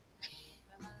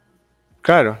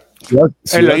 Claro.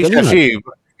 Él lo hizo así.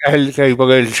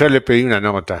 Porque yo le pedí una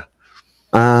nota.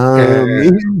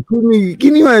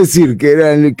 ¿Quién iba a decir? Que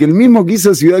era que el mismo que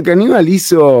hizo Ciudad Canibal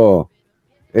hizo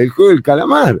el juego del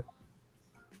calamar.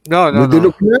 No. De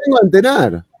lo que me vengo a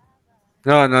enterar.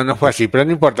 No fue así, pero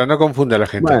no importa, no confunda a la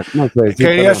gente. Bueno, no sé,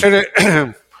 quería hacer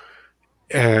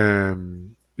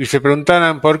y se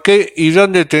preguntaran por qué y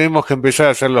dónde tenemos que empezar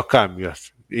a hacer los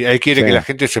cambios. Y ahí quiere que la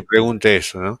gente se pregunte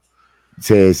eso, ¿no?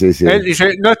 Sí. Él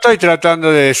dice, no estoy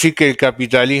tratando de decir que el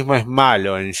capitalismo es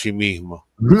malo en sí mismo.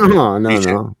 No.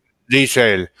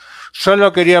 Dice él,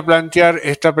 solo quería plantear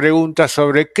esta pregunta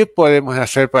sobre qué podemos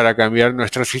hacer para cambiar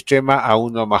nuestro sistema a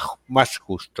uno más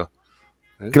justo.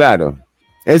 Claro,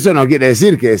 eso no quiere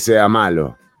decir que sea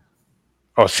malo.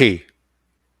 ¿O sí?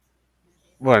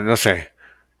 Bueno, no sé.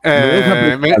 Sí.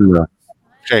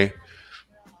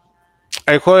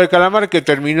 El juego de calamar, que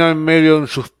terminó en medio de un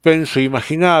suspenso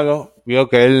imaginado, vio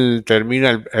que él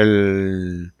termina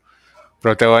el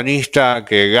protagonista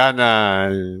que gana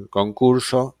el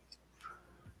concurso,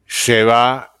 se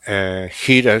va,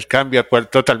 cambia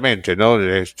totalmente, ¿no?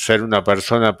 De ser una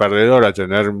persona perdedora a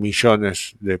tener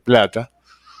millones de plata.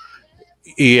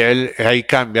 Y él ahí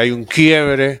cambia, hay un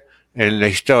quiebre en la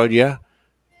historia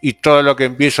y todo lo que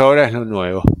empieza ahora es lo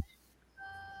nuevo.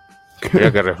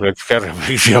 Mira qué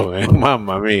reflexión,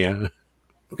 mamma mía.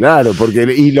 Claro, porque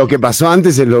y lo que pasó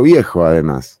antes es lo viejo,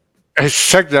 además.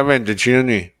 Exactamente,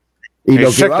 Chironi. Y lo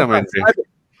exactamente. Que va a pasar,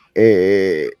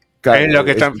 claro, es lo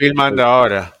que están filmando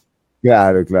ahora.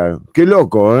 Claro, claro. Qué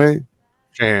loco, ¿eh?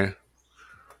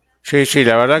 Sí,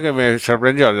 la verdad que me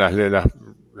sorprendió las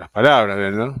palabras de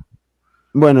él, ¿no?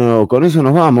 Bueno, con eso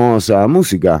nos vamos a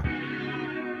música.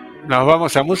 ¿Nos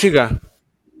vamos a música?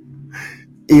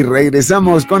 Y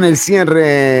regresamos con el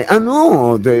cierre. Ah,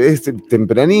 no, es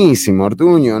tempranísimo,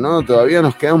 Ortuño, ¿no? Todavía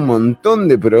nos queda un montón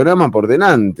de programa por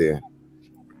delante.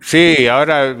 Sí,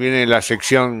 ahora viene la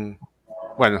sección.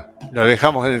 Bueno, lo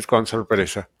dejamos con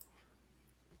sorpresa.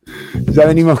 Ya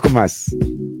venimos con más.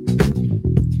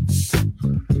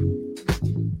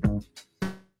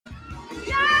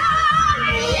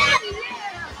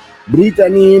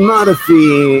 Brittany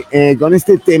Murphy con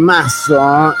este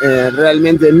temazo,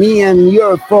 realmente Me and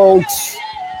Your Folks,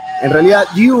 en realidad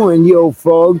You and Your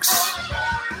Folks,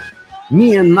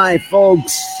 Me and My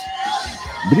Folks,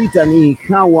 Brittany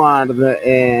Howard,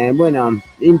 bueno,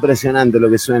 impresionante lo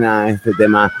que suena este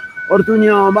tema.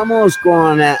 Ortuño, vamos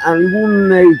con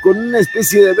con una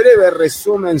especie de breve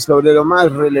resumen sobre lo más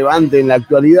relevante en la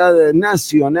actualidad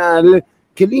nacional.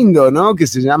 Qué lindo, ¿no? Que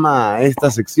se llama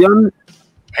esta sección.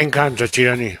 Me encanta,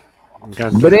 Chironi.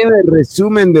 Breve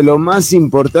resumen de lo más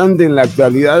importante en la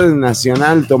actualidad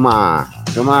nacional. Toma,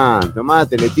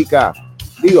 Teletica.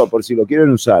 Digo, por si lo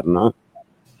quieren usar, ¿no?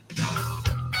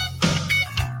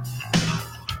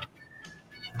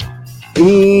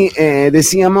 Y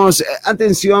decíamos,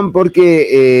 atención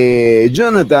porque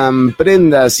Jonathan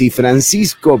Prendas y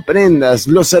Francisco Prendas,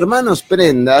 los hermanos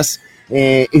Prendas,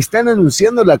 están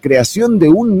anunciando la creación de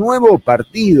un nuevo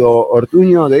partido.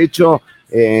 Ortuño, de hecho,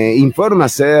 informa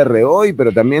CR hoy,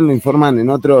 pero también lo informan en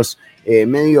otros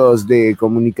medios de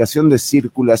comunicación de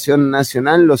circulación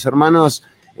nacional. Los hermanos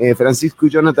Francisco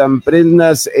y Jonathan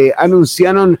Prendas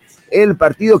anunciaron el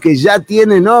partido que ya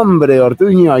tiene nombre,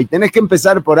 Ortuño, y tenés que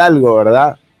empezar por algo,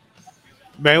 ¿verdad?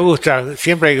 Me gusta,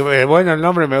 siempre bueno el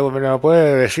nombre, ¿me lo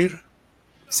puede decir?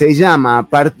 Se llama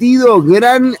Partido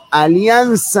Gran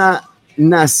Alianza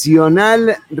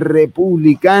Nacional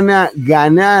Republicana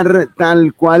Ganar,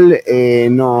 tal cual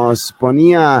nos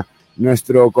ponía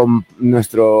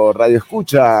nuestro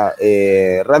radioescucha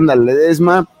Randall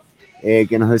Ledesma,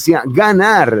 que nos decía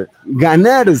Ganar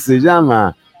se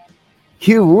llama.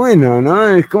 Qué bueno, ¿no?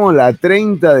 Es como la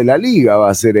 30 de la liga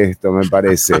va a ser esto, me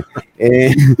parece.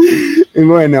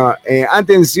 Bueno,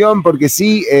 atención porque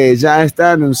sí, ya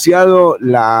está anunciado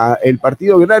el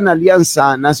partido Gran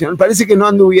Alianza Nacional. Parece que no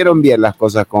anduvieron bien las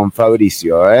cosas con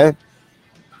Fabricio, ¿eh?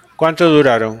 ¿Cuánto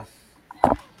duraron?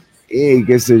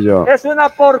 Qué sé yo. ¡Es una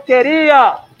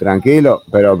porquería! Tranquilo,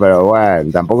 pero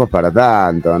bueno, tampoco es para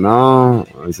tanto, ¿no?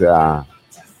 O sea,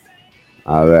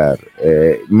 a ver,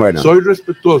 bueno. Soy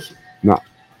respetuoso. No.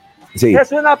 Sí.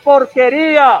 ¡Es una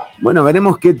porquería! Bueno,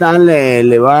 veremos qué tal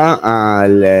le va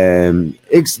al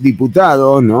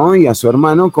exdiputado, ¿no? Y a su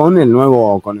hermano con el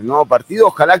nuevo partido.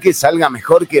 Ojalá que salga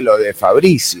mejor que lo de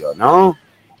Fabricio, ¿no?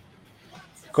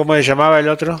 ¿Cómo se llamaba el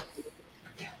otro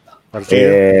partido?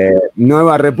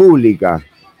 Nueva República.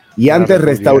 Y antes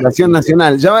Restauración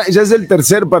Nacional. Ya es el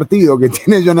tercer partido que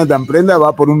tiene Jonathan Prenda,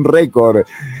 va por un récord.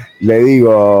 Le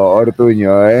digo,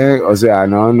 Ortuño, o sea,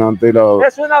 no te lo...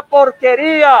 ¡Es una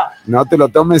porquería! No te lo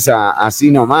tomes así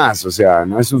nomás, o sea,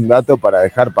 no es un dato para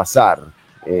dejar pasar.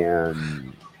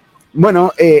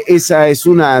 Bueno, esa es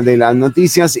una de las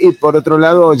noticias. Y por otro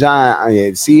lado, ya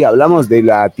sí hablamos de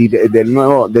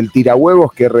del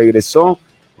tirahuevos que regresó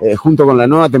junto con la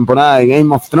nueva temporada de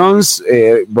Game of Thrones.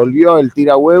 Volvió el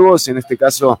tirahuevos, en este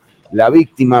caso la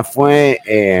víctima fue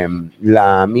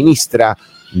la ministra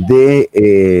de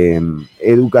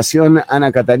Educación,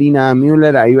 Ana Catarina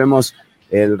Müller. Ahí vemos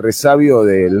el resabio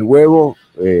del huevo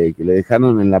que le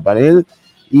dejaron en la pared.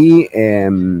 Y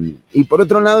por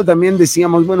otro lado también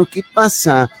decíamos, bueno, ¿qué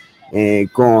pasa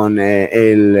con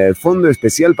el Fondo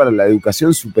Especial para la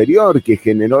Educación Superior, que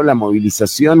generó la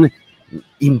movilización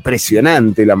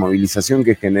impresionante, la movilización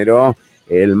que generó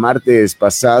el martes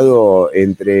pasado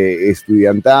entre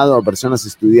estudiantado, personas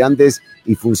estudiantes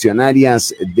y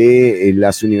funcionarias de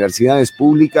las universidades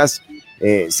públicas.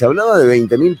 Se hablaba de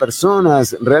 20.000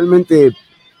 personas, realmente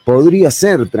podría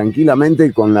ser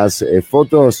tranquilamente con las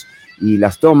fotos y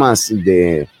las tomas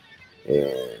de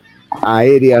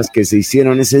aéreas que se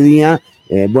hicieron ese día.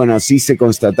 Bueno, sí se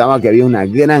constataba que había una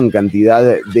gran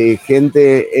cantidad de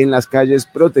gente en las calles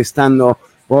protestando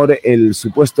por el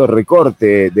supuesto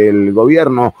recorte del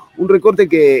gobierno, un recorte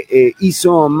que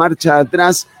hizo marcha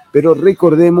atrás, pero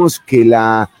recordemos que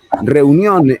la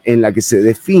reunión en la que se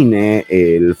define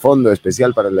el Fondo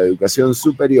Especial para la Educación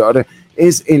Superior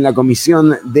es en la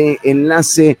Comisión de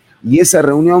Enlace, y esa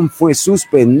reunión fue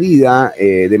suspendida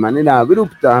de manera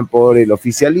abrupta por el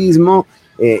oficialismo,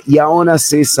 y ahora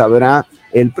se sabrá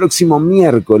el próximo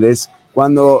miércoles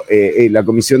cuando la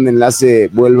Comisión de Enlace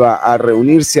vuelva a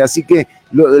reunirse. Así que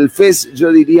lo del FES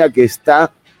yo diría que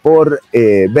está por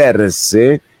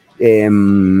verse.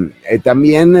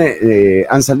 También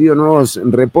han salido nuevos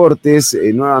reportes,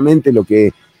 nuevamente lo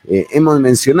que hemos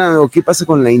mencionado. ¿Qué pasa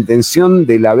con la intención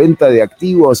de la venta de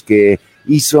activos que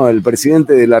hizo el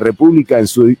presidente de la República en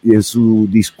su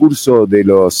discurso de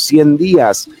los 100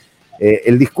 días?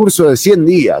 El discurso de 100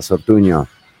 días, Ortuño.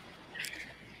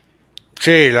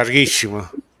 Sí, larguísimo.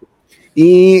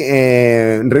 Y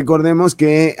recordemos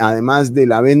que además de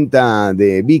la venta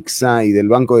de VIXA y del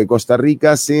Banco de Costa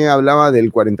Rica, se hablaba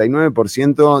del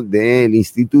 49% del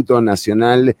Instituto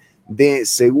Nacional de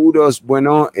Seguros.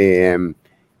 Bueno,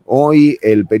 hoy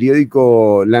el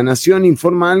periódico La Nación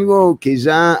informa algo que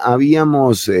ya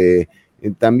habíamos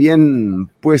también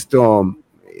puesto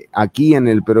aquí en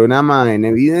el programa en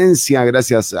evidencia,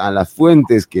 gracias a las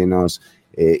fuentes que nos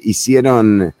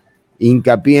hicieron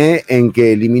hincapié en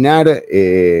que eliminar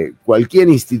cualquier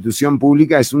institución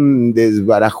pública es un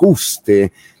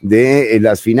desbarajuste de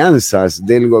las finanzas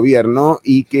del gobierno,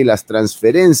 y que las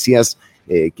transferencias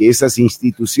que esas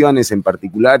instituciones, en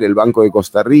particular el Banco de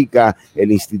Costa Rica,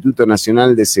 el Instituto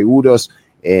Nacional de Seguros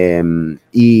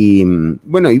y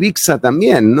VIXA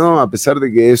también, ¿no? A pesar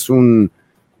de que es un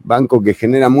banco que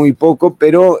genera muy poco,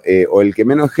 pero o el que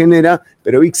menos genera,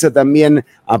 pero VIXA también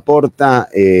aporta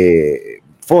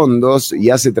fondos y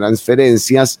hace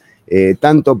transferencias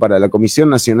tanto para la Comisión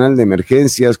Nacional de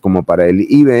Emergencias como para el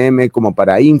IBM, como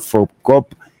para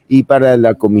Infocop y para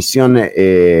la Comisión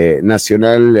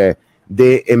Nacional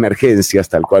de Emergencias,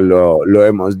 tal cual lo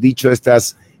hemos dicho.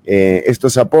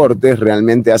 Estos aportes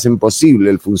realmente hacen posible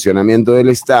el funcionamiento del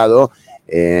Estado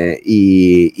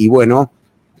y bueno,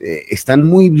 están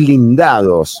muy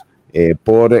blindados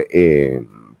por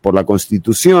la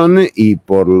Constitución y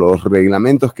por los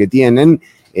reglamentos que tienen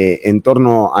en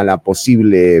torno a la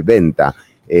posible venta.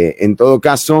 En todo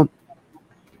caso,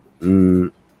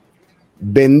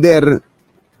 vender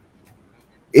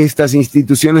estas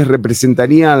instituciones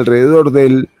representaría alrededor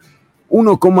del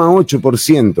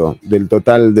 1,8% del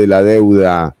total de la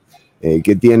deuda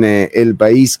que tiene el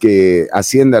país, que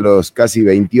asciende a los casi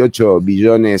 28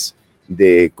 billones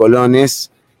de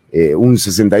colones, un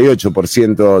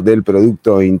 68% del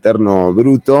Producto Interno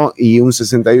Bruto, y un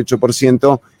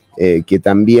 68% que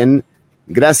también,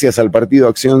 gracias al Partido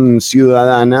Acción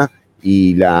Ciudadana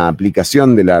y la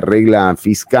aplicación de la regla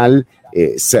fiscal,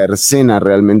 cercena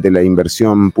realmente la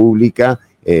inversión pública,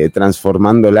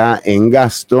 transformándola en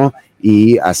gasto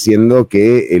y haciendo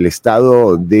que el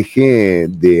Estado deje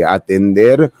de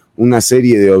atender una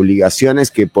serie de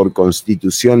obligaciones que por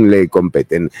Constitución le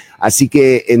competen. Así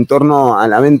que en torno a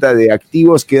la venta de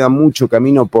activos queda mucho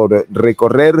camino por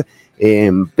recorrer,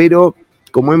 pero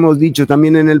como hemos dicho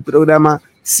también en el programa,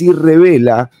 sí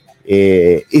revela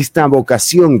esta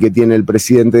vocación que tiene el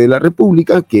presidente de la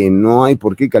República, que no hay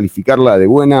por qué calificarla de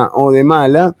buena o de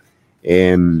mala,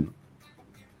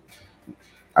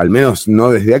 al menos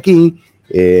no desde aquí.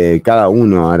 Cada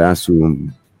uno hará su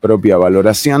propia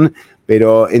valoración,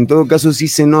 pero en todo caso sí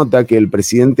se nota que el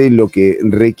presidente lo que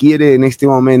requiere en este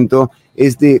momento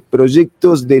es de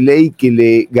proyectos de ley que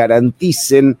le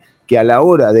garanticen que a la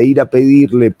hora de ir a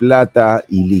pedirle plata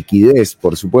y liquidez,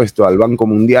 por supuesto, al Banco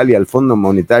Mundial y al Fondo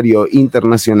Monetario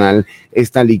Internacional,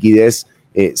 esta liquidez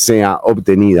sea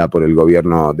obtenida por el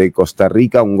gobierno de Costa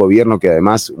Rica, un gobierno que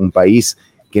además, un país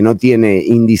que no tiene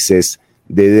índices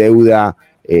de deuda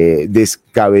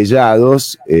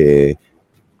descabellados,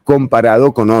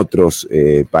 comparado con otros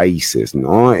países,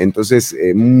 ¿no? Entonces,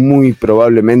 muy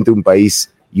probablemente un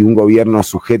país y un gobierno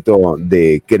sujeto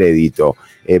de crédito.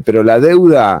 Pero la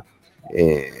deuda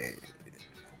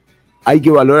hay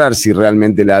que valorar si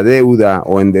realmente la deuda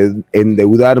o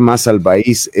endeudar más al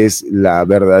país es la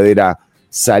verdadera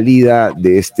salida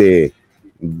de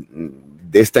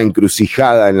esta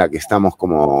encrucijada en la que estamos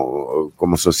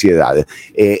como sociedad.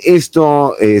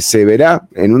 Esto se verá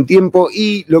en un tiempo,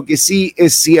 y lo que sí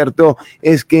es cierto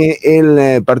es que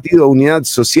el Partido Unidad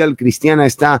Social Cristiana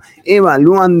está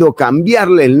evaluando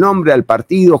cambiarle el nombre al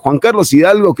partido. Juan Carlos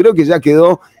Hidalgo creo que ya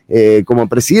quedó como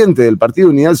presidente del Partido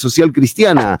Unidad Social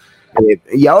Cristiana.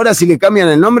 Y ahora si le cambian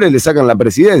el nombre le sacan la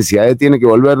presidencia, tienen que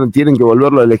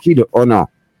volverlo a elegir, ¿o no?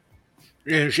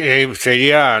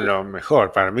 Sería lo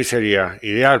mejor, para mí sería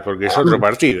ideal, porque es otro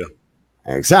partido.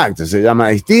 Exacto, se llama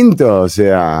distinto, o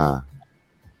sea,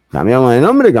 cambiamos de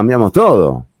nombre, cambiamos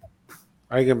todo.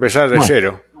 Hay que empezar de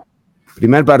cero.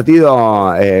 Primer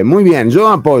partido, muy bien, yo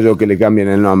apoyo que le cambien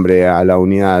el nombre a la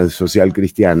Unidad Social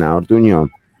Cristiana, Ortuño.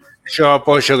 Yo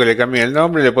apoyo que le cambien el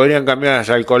nombre, le podrían cambiar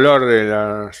hasta el color de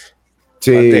las...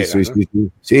 Sí, banderas,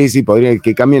 sí, podría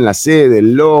que cambien la sede,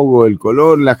 el logo, el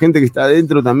color, la gente que está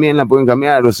adentro también la pueden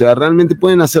cambiar, o sea, realmente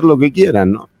pueden hacer lo que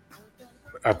quieran, ¿no?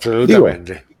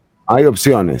 Absolutamente. Digo, hay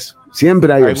opciones,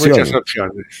 siempre hay opciones.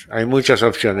 Hay muchas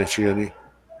opciones, Chironi.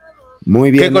 Muy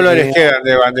bien. ¿Qué colores quedan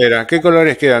de bandera? ¿Qué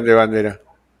colores quedan de bandera?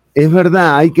 Es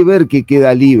verdad, hay que ver que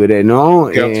queda libre, ¿no?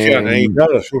 ¿Qué opciones?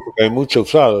 Claro, sí, porque hay mucho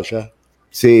usado ya.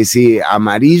 Sí,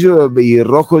 amarillo y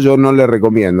rojo yo no le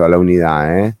recomiendo a la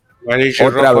unidad, ¿eh? Amarillo y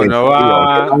rojo no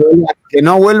va. Que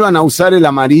no vuelvan a usar el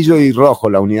amarillo y rojo,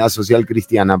 la Unidad Social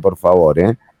Cristiana, por favor,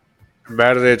 ¿eh?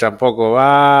 Verde tampoco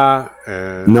va.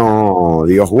 No,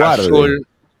 Dios guarde.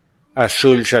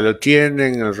 Azul ya lo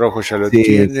tienen, el rojo ya lo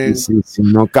tienen. Sí,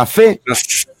 no, café. No,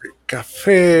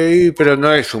 café, pero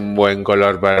no es un buen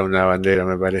color para una bandera,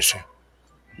 me parece.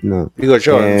 No. Digo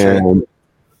yo, no sé.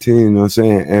 Sí, no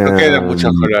sé. No quedan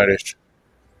muchos colores.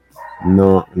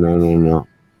 No.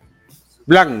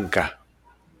 Blanca.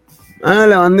 Ah,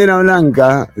 la bandera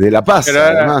blanca de La Paz, Pero,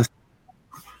 además.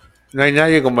 ¿No hay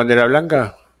nadie con bandera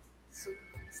blanca?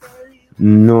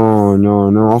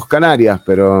 No, Oscar Arias,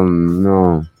 pero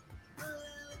no.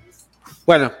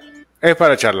 Bueno, es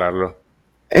para charlarlo.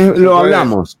 Lo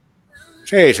hablamos.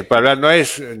 Sí, se puede hablar, no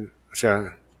es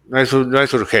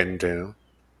urgente, ¿no?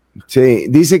 Sí,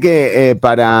 dice que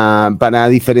para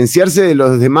diferenciarse de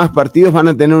los demás partidos van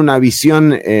a tener una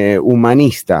visión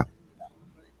humanista.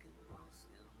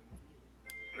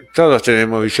 Todos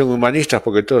tenemos visión humanista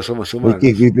porque todos somos humanos.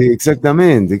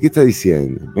 Exactamente, ¿qué está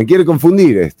diciendo? Me quiere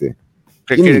confundir este.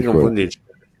 ¿Qué quiere confundir?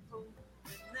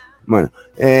 Bueno,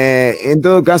 en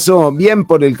todo caso, bien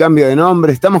por el cambio de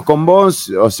nombre, estamos con vos,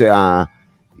 o sea,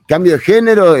 cambio de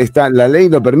género, la ley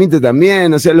lo permite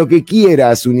también, o sea, lo que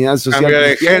quieras, Unidad Social. Cambio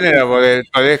de género, porque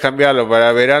podés cambiarlo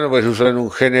para verano, puedes usar un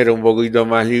género un poquito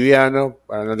más liviano,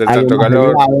 para no tener tanto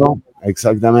calor.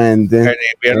 Exactamente. En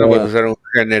invierno puedes usar un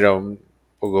género un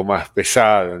poco más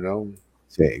pesado, ¿no?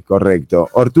 Sí, correcto.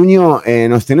 Ortuño,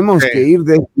 nos tenemos que ir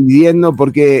despidiendo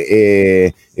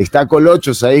porque está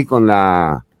Colochos ahí con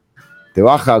la... Te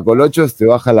baja Colochos, te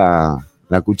baja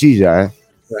la cuchilla, ¿eh?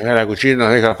 La cuchilla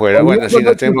nos deja afuera. Bueno, sí,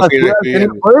 nos tenemos que ir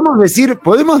despidiendo.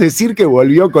 ¿Podemos decir que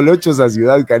volvió Colochos a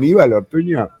Ciudad Caníbal,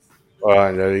 Ortuño?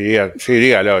 Sí,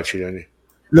 dígalo, Chironi.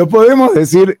 Lo podemos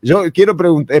decir. Yo quiero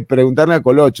preguntarle a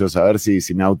Colochos a ver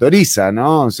si me autoriza,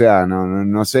 ¿no? O sea,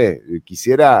 no sé.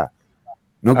 Quisiera.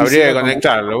 Habría que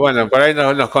conectarlo. Bueno, por ahí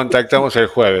nos contactamos el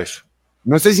jueves.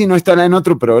 No sé si no estará en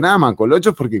otro programa,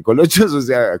 Colochos, porque Colochos, o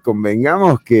sea,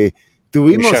 convengamos que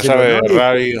tuvimos ya sabe de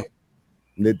radio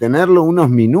de tenerlo unos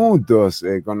minutos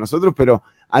con nosotros, pero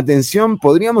atención,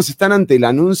 podríamos estar ante el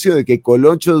anuncio de que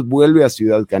Colochos vuelve a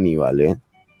Ciudad Caníbal, ¿eh?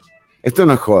 Esto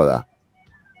no es joda.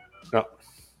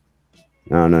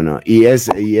 No. Y es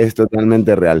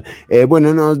totalmente real.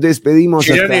 Bueno, nos despedimos.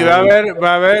 Chironi,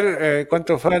 va a haber,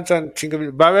 ¿cuántos faltan?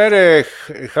 ¿Va a haber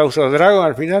House of Dragon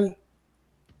al final?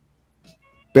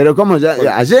 Pero ¿cómo?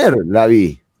 Ayer la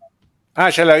vi. Ah,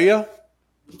 ¿ya la vio?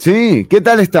 Sí, ¿qué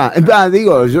tal está?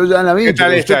 Digo, yo ya la vi. ¿Qué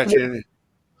tal está, Chironi?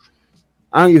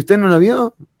 Ah, ¿y usted no la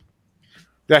vio?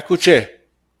 La escuché.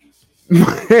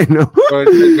 Bueno.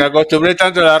 Me acostumbré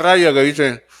tanto a la radio que,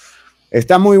 viste...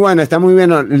 Está muy bueno, está muy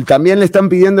bien. También le están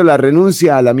pidiendo la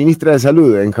renuncia a la ministra de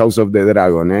Salud en House of the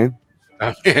Dragon, ¿eh?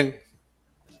 También.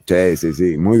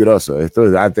 Sí, muy grosso. Esto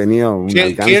ha tenido un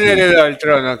 ¿Quién heredó el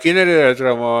trono? ¿Quién heredó el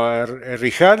trono?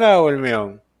 ¿Rijana o el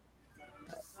Meón?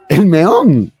 ¿El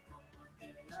Meón?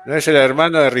 ¿No es el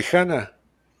hermano de Rijana?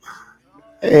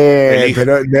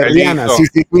 Pero de Rihanna, sí.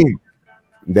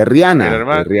 De Rihanna.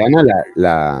 De Rihanna,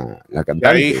 la cantante.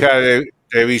 La hija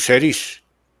de Viserys.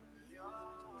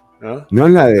 ¿No? No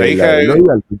es la hija de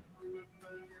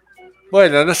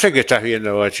Bueno, no sé qué estás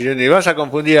viendo, vos, Chironi. Vas a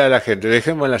confundir a la gente.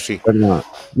 Dejémosla así. Bueno,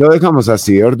 lo dejamos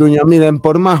así, Ortuño. Miren,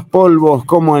 por más polvos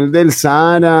como el del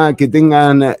Sahara, que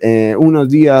tengan unos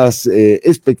días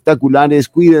espectaculares.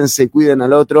 Cuídense, cuiden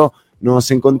al otro.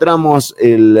 Nos encontramos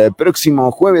el próximo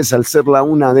jueves al ser la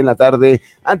 1 de la tarde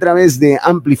a través de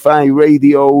Amplify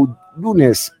Radio,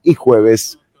 lunes y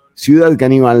jueves. Ciudad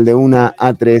Canibal de 1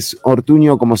 a 3.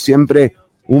 Ortuño, como siempre,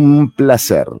 un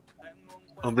placer.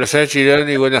 Un placer,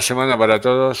 Chironi. Buena semana para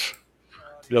todos.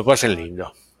 Lo pasen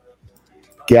lindo.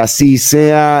 Que así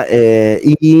sea,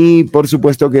 y por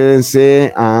supuesto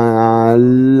quédense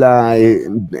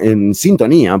en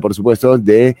sintonía, por supuesto,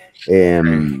 de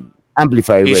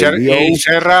Amplify Radio. Y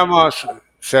cerramos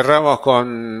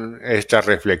con esta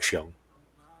reflexión.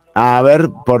 A ver,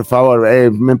 por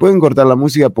favor, ¿me pueden cortar la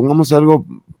música? Pongamos algo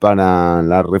para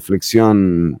la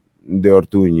reflexión de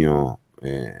Ortuño.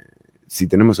 Si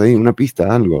tenemos ahí una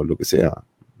pista, algo, lo que sea,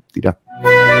 tira.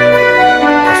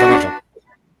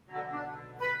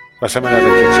 Pásame la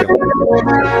reflexión.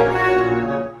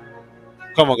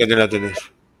 ¿Cómo que no la tenés?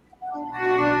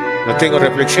 No tengo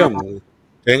reflexión.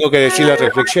 Tengo que decir la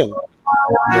reflexión.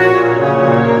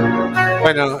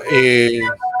 Bueno,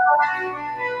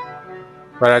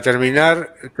 para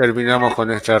terminar, terminamos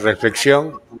con esta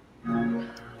reflexión.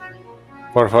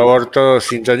 Por favor, todos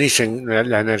sintonicen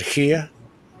la energía.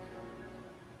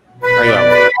 Ahí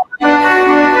vamos.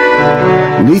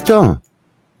 ¿Listo?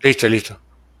 Listo.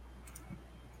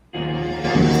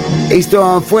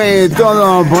 Esto fue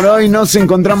todo por hoy. Nos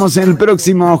encontramos el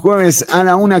próximo jueves a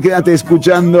la 1. Quédate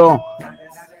escuchando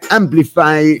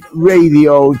Amplify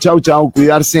Radio. Chau,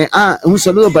 cuidarse. Un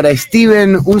saludo para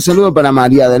Steven, un saludo para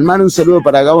María del Mar, un saludo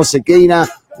para Gabo Sequeira,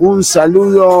 un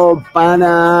saludo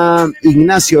para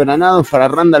Ignacio Granados, para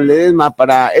Randall Ledesma,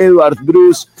 para Edward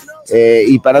Bruce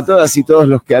y para todas y todos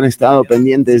los que han estado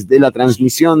pendientes de la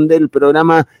transmisión del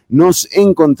programa. Nos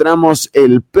encontramos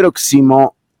el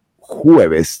próximo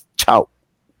jueves. Chao.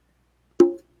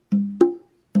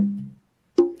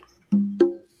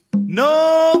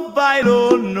 No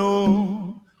bailo,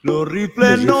 no, los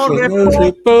rifles no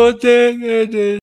responden.